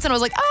olive once, and I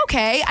was like, oh,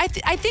 okay, I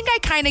think I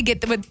kind of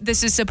get what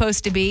this is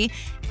supposed to be.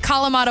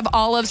 Kalamata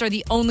olives are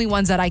the only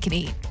ones that I can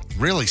eat.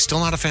 Really? Still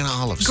not a fan of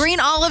olives? Green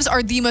olives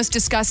are the most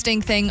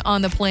disgusting thing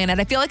on the planet.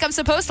 I feel like I'm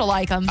supposed to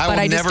like them, I but will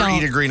I just never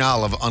don't. eat a green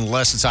olive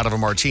unless it's out of a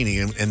martini,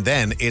 and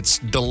then it's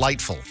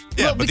delightful.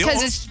 Well,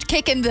 because it's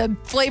kicking the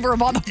flavor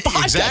of all the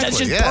vodka that's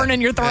just yeah.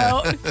 burning your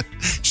throat. Yeah.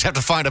 Just have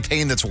to find a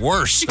pain that's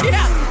worse.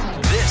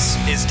 This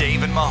is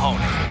Dave and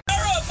Mahoney.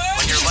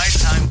 When your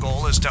lifetime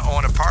goal is to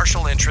own a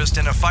partial interest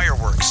in a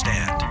fireworks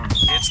stand,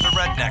 it's the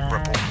Redneck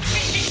Report.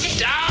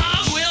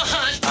 Dog will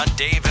hunt on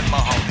Dave and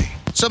Mahoney.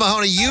 So,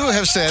 Mahoney, you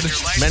have said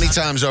many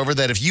times over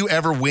that if you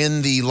ever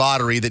win the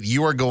lottery that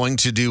you are going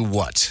to do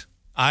what?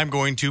 I'm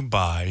going to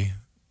buy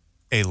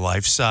a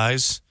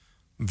life-size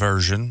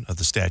version of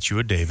the Statue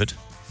of David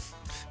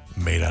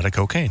made out of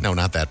cocaine. No,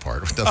 not that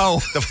part.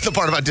 The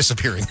part about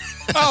disappearing.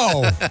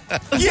 Oh,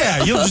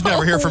 yeah, you'll just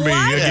never hear from me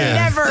What? again.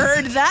 Never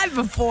heard that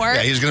before.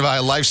 Yeah, he was going to buy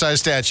a life-size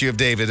statue of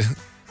David,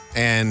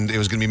 and it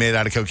was going to be made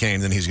out of cocaine,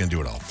 and then he's going to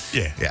do it all.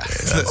 Yeah.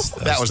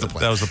 That was the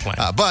plan. That was the plan.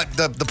 But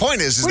the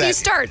point is Where that do you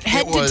start?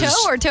 Head it to was-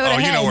 toe or toe to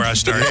head? You know where I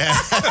started.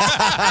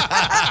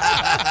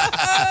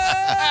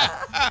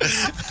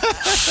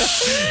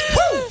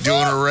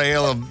 Doing a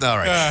rail of... All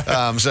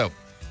right. So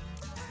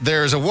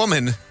there's a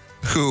woman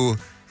who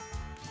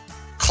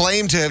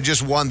claimed to have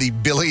just won the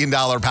 $1 billion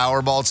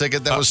Powerball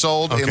ticket that was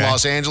sold in okay.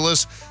 Los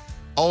Angeles,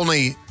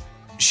 only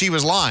she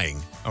was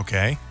lying.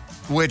 Okay.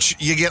 Which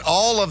you get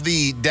all of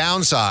the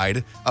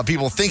downside of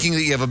people thinking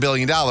that you have $1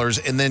 billion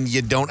and then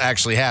you don't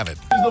actually have it.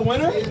 She's the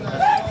winner? She's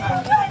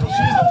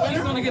the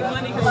winner? Gonna get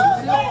money.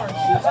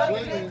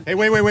 Hey,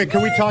 wait.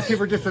 Can we talk to you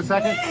for just a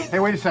second? Hey,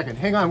 wait a second.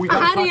 Hang on. We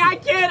got Honey, I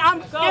can't.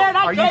 I'm scared.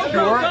 Are you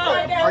sure?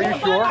 Are you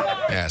sure?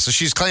 Yeah, so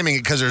she's claiming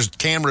it because there's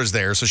cameras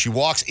there. So she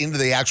walks into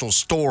the actual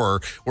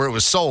store where it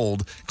was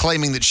sold,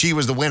 claiming that she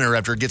was the winner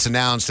after it gets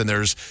announced, and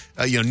there's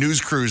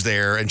news crews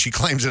there, and she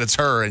claims that it's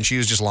her, and she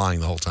was just lying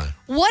the whole time.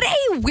 What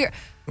a weird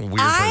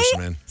Person,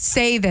 man.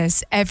 say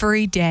this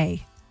every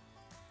day.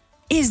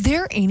 Is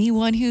there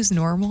anyone who's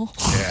normal?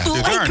 Yeah. Dude,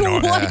 there Like, are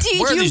normal- what yeah. do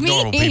Where are you these mean?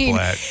 normal people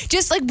at?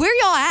 Just like, where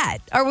y'all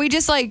at? Are we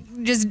just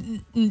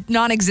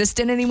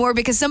non-existent anymore?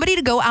 Because somebody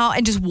to go out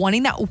and just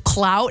wanting that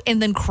clout and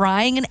then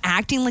crying and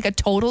acting like a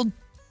total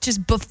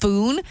just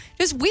buffoon,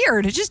 just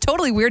weird. It's just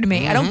totally weird to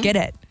me. I don't get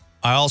it.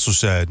 I also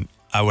said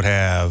I would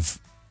have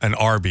an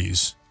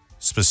Arby's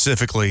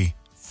specifically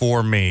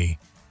for me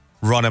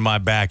run in my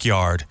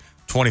backyard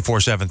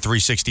 24/7,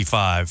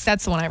 365.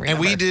 That's the one I remember.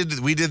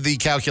 And we did the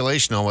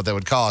calculation on what that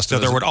would cost. So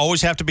there would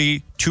always have to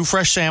be 2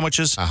 fresh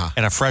sandwiches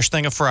and a fresh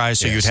thing of fries.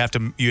 So Yes.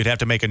 you'd have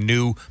to make a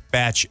new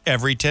batch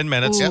every 10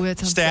 minutes. Ooh, that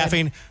sounds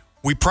Staffing.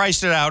 We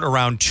priced it out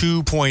around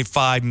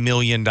 $2.5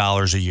 million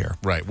a year.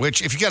 Right,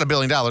 which if you got $1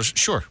 billion,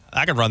 sure.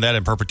 I could run that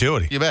in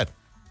perpetuity. You bet.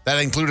 That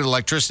included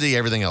electricity,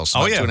 everything else.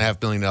 Oh, About yeah.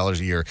 $2.5 million a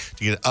year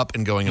to get it up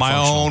and going and My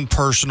functional. own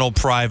personal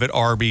private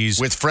Arby's.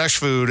 With fresh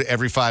food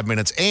every 5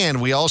 minutes. And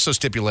we also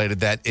stipulated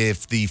that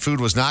if the food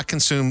was not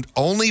consumed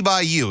only by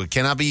you, it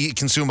cannot be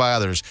consumed by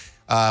others,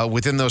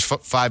 within those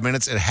 5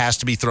 minutes, it has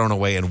to be thrown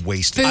away and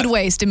wasted. Food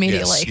waste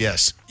immediately.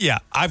 Yes. Yeah,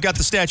 I've got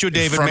the Statue of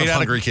David front made of out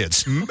hungry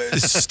kids.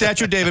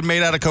 Statue of David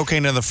made out of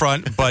cocaine in the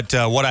front, but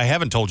what I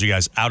haven't told you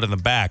guys out in the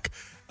back,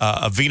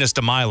 a Venus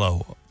de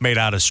Milo made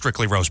out of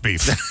strictly roast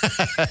beef.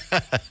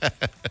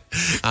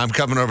 I'm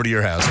coming over to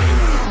your house.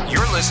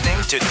 You're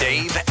listening to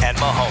Dave and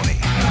Mahoney.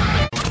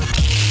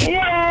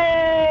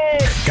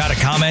 Got a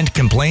comment,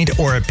 complaint,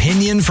 or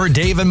opinion for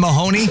Dave and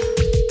Mahoney?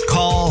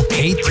 Call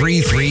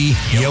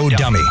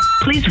 833-YO-DUMMY.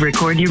 Please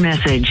record your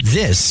message.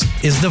 This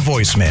is the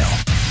voicemail.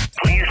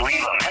 Please leave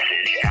a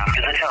message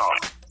after the tone.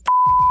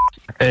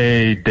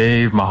 Hey,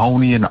 Dave,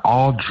 Mahoney, and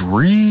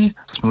Audrey.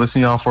 I've been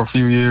listening to y'all for a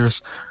few years.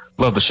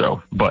 Love the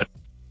show, but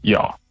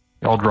y'all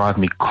drive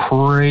me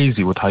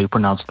crazy with how you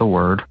pronounce the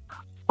word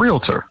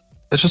realtor.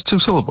 It's just 2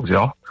 syllables,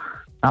 y'all.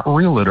 Not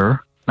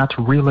realtor, not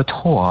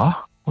realtor,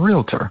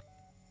 realtor.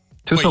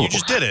 2 syllables. You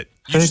just did it.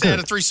 You Say just it good.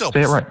 added 3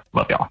 syllables. Say it right.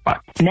 Love y'all. Bye.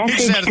 You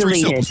just added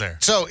 3 syllables there.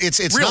 So it's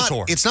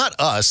Realtor. it's not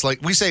us.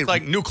 Like we say,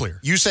 like nuclear.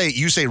 You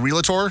say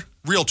realtor,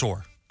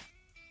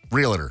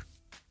 realtor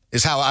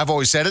is how I've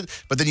always said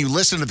it. But then you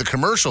listen to the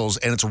commercials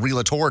and it's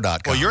realtor.com.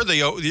 Well, you're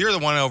the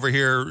one over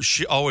here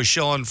always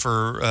shilling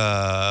for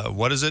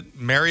what is it,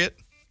 Marriott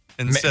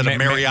instead of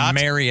Marriott.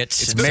 Marriott.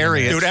 It's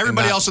Marriott. Dude,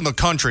 everybody else in the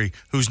country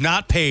who's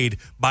not paid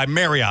by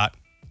Marriott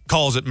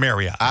calls it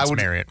Marriott.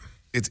 Marriott.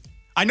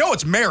 I know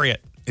it's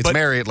Marriott. It's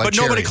Marriott, like but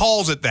nobody charity.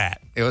 calls it that.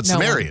 It's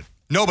Marriott.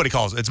 Nobody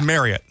calls it. It's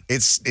Marriott.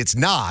 It's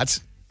not.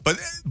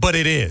 But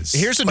it is.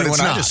 Here's a But new it's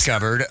one I not.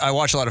 discovered. I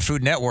watch a lot of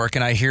Food Network,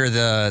 and I hear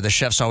the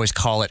chefs always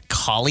call it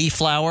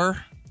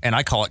cauliflower, and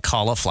I call it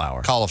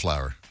cauliflower.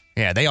 Cauliflower.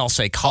 Yeah, they all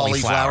say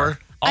cauliflower.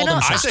 I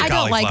don't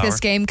cauliflower. like this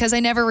game because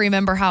I never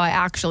remember how I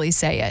actually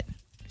say it.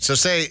 So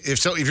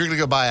if you're going to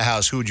go buy a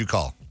house, who would you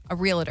call? A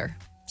realtor.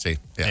 See,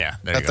 Yeah,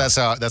 there you go. That's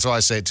how I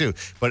say it too.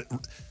 But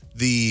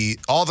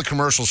all the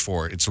commercials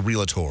for it's a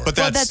realtor. But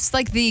that's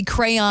like the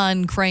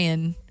crayon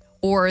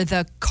or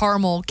the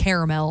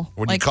caramel.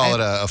 Would you call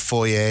it a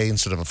foyer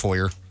instead of a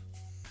foyer?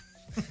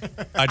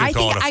 I do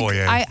call it a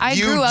foyer. I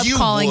grew up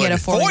calling it a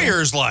foyer.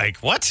 Foyer's like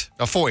what?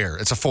 A foyer.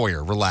 It's a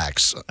foyer.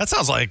 Relax. That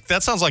sounds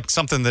like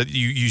something that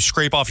you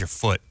scrape off your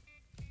foot.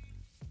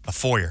 A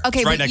foyer. Okay,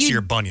 it's right but next to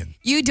your bunion.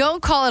 You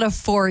don't call it a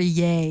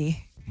foyer.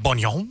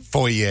 Bunion?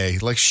 Foyer.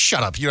 Like,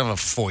 shut up. You don't have a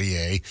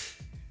foyer.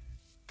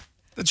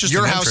 That's just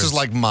your an house is entrance.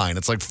 like mine.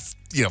 It's like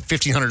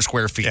 1,500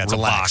 square feet. Yeah, it's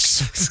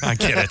Relax. a box. I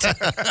get it.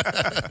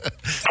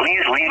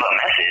 Please leave a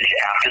message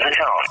after the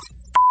tone.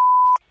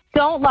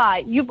 Don't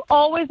lie. You've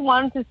always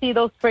wanted to see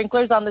those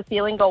sprinklers on the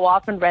ceiling go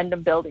off in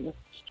random buildings.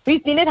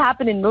 We've seen it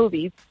happen in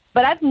movies,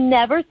 but I've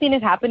never seen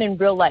it happen in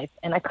real life,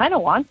 and I kind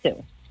of want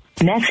to.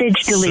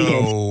 Message deleted.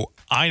 So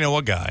I know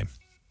a guy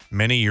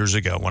many years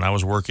ago when I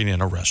was working in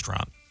a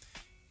restaurant.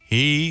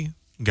 He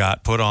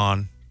got put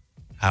on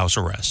house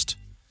arrest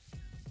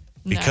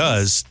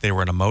because they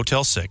were in a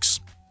Motel 6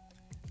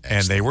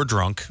 and they were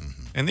drunk.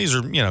 Mm-hmm. And these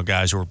are,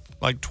 guys who were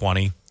like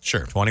 20,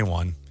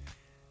 21.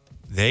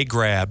 They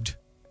grabbed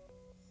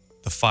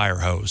the fire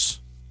hose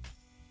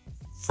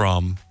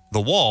from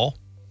the wall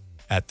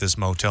at this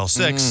Motel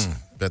 6.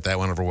 Bet that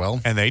went over well.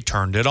 And they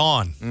turned it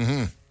on.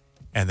 Mm-hmm.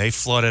 And they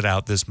flooded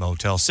out this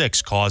Motel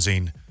 6,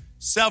 causing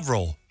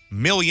several $1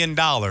 million.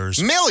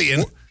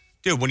 Million?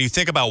 Dude, when you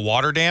think about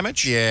water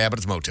damage. Yeah, but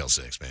it's Motel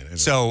 6, man.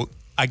 So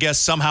I guess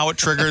somehow it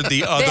triggered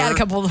the other. They had a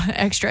couple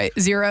extra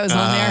zeros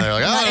on there. They're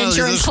like,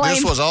 Insurance claim.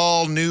 this was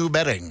all new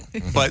bedding.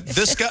 But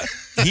this guy,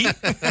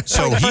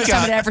 First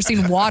time I'd ever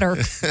seen water.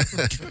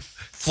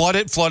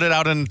 flooded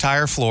out an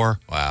entire floor.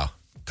 Wow.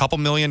 Couple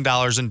 $1 million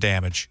in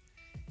damage.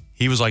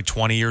 He was like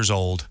 20 years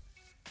old.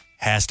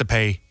 Has to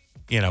pay,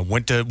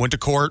 went to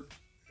court.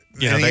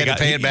 They had to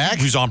pay it back?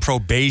 He was on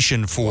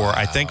probation for,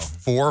 I think,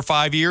 4 or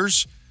 5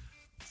 years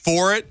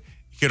for it.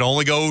 He could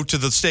only go to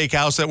the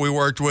steakhouse that we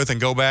worked with and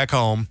go back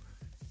home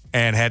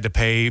and had to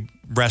pay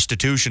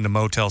restitution to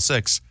Motel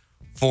 6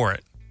 for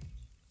it.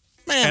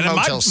 Man, and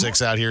Motel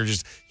 6 out here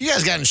you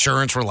guys got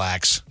insurance,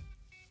 relax.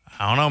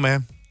 I don't know,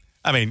 man.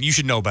 I mean, you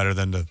should know better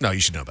than to. No,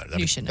 you should know better.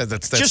 You should know.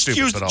 That's just stupid,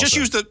 use, but also. just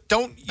use the,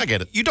 don't. I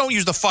get it. You don't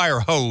use the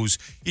fire hose.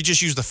 You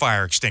just use the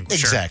fire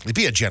extinguisher. Exactly.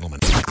 Be a gentleman.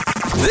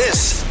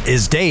 This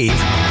is Dave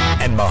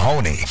and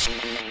Mahoney.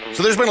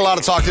 So there's been a lot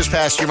of talk this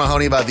past year,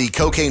 Mahoney, about the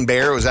Cocaine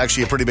Bear. It was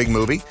actually a pretty big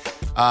movie.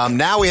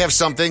 Now we have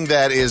something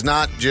that is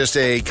not just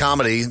a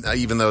comedy,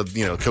 even though,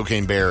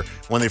 Cocaine Bear,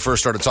 when they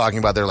first started talking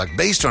about it, they're like,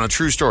 based on a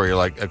true story. You're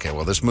like, okay,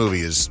 well, this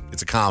movie it's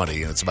a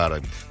comedy, and it's about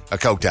a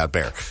coked out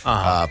bear.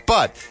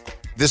 But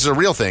this is a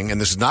real thing,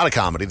 and this is not a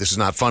comedy. This is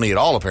not funny at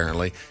all,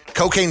 apparently.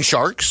 Cocaine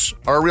sharks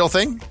are a real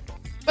thing.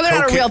 But they're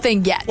not a real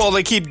thing yet. Well,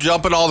 they keep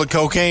dumping all the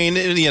cocaine.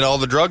 All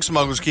the drug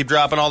smugglers keep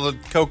dropping all the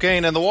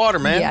cocaine in the water,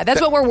 man. Yeah,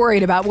 that's what we're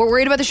worried about. We're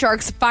worried about the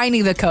sharks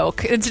finding the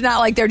coke. It's not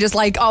like they're just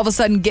like all of a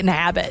sudden getting a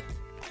habit.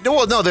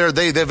 No,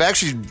 they've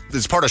actually,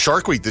 it's part of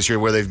Shark Week this year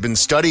where they've been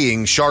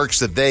studying sharks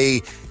that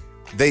they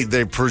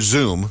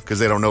presume, because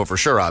they don't know for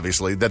sure,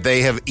 obviously, that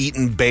they have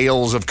eaten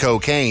bales of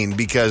cocaine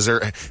because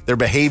their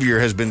behavior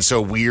has been so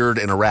weird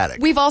and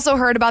erratic. We've also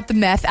heard about the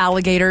meth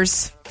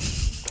alligators.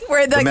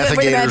 Where the meth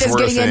gators is were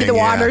a getting into thing, the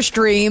water yeah.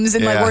 streams,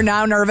 and Yeah. we're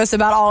now nervous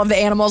about all of the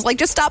animals. Like,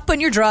 just stop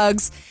putting your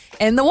drugs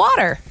in the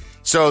water.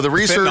 So the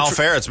research... Fentanyl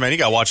ferrets, man, you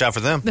got to watch out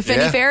for them. The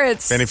finny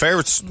ferrets. Finny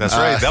ferrets, that's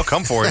right. They'll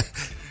come for it.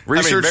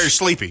 Research very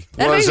sleepy.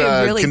 That was may be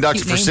a really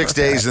conducted cute for name 6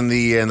 for a days in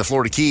the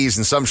Florida Keys,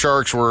 and some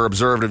sharks were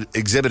observed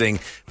exhibiting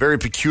very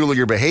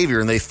peculiar behavior,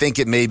 and they think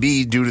it may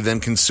be due to them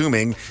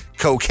consuming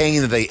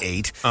cocaine that they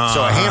ate. So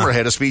a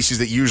hammerhead, a species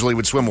that usually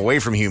would swim away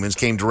from humans,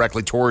 came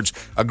directly towards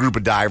a group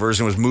of divers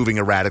and was moving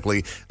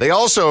erratically. They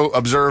also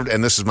observed,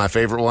 and this is my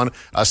favorite one,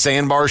 a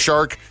sandbar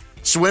shark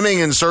swimming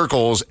in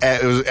circles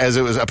as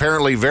it was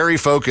apparently very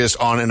focused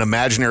on an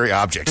imaginary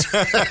object.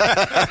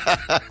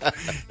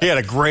 He had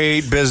a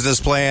great business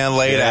plan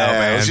laid out,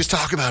 man. Let's just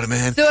talk about it,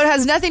 man. So it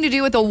has nothing to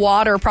do with the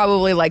water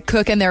probably like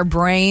cooking their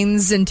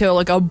brains into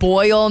like a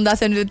boil,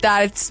 nothing to do with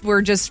that.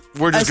 We're just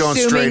going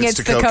straight it's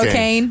to the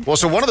cocaine. Well,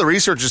 so one of the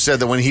researchers said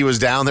that when he was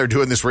down there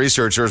doing this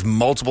research, there was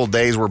multiple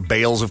days where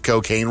bales of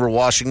cocaine were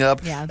washing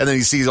up. Yeah. And then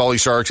he sees all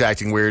these sharks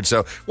acting weird.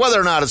 So whether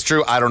or not it's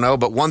true, I don't know.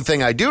 But one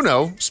thing I do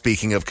know,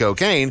 speaking of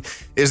cocaine,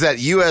 is that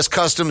U.S.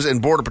 Customs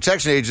and Border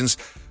Protection agents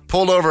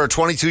pulled over a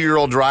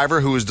 22-year-old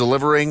driver who was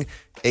delivering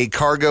a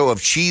cargo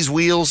of cheese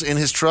wheels in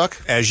his truck.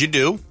 As you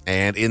do.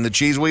 And in the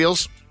cheese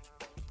wheels,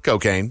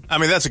 cocaine. I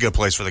mean, that's a good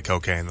place for the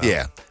cocaine, though.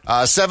 Yeah.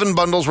 7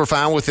 bundles were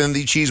found within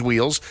the cheese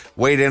wheels,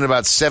 weighed in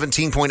about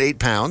 17.8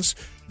 pounds.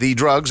 The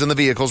drugs and the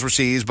vehicles were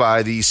seized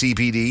by the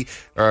CBP,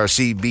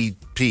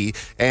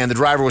 and the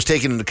driver was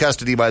taken into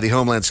custody by the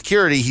Homeland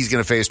Security. He's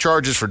going to face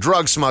charges for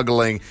drug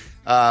smuggling.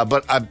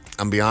 But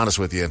I'm be honest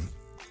with you.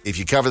 If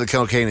you cover the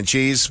cocaine and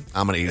cheese,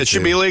 I'm going to eat it. It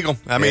should be legal.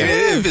 I mean,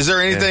 is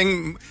there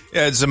anything?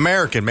 Yeah, it's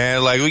American,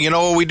 man. Like, you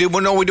know what we do?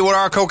 We know what we do with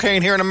our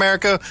cocaine here in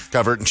America.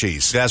 Cover it in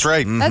cheese. That's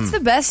right. Mm-hmm. That's the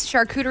best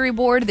charcuterie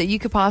board that you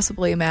could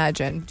possibly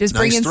imagine. Just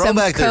bring nice in some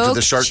throwback there to Coke,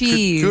 the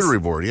cheese.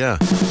 charcuterie board. Yeah.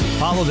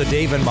 Follow the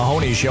Dave and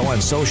Mahoney Show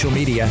on social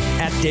media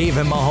at Dave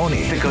and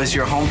Mahoney. That goes to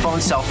your home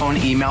phone, cell phone,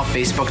 email,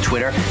 Facebook,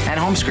 Twitter, and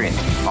home screen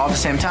all at the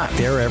same time.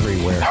 They're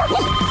everywhere.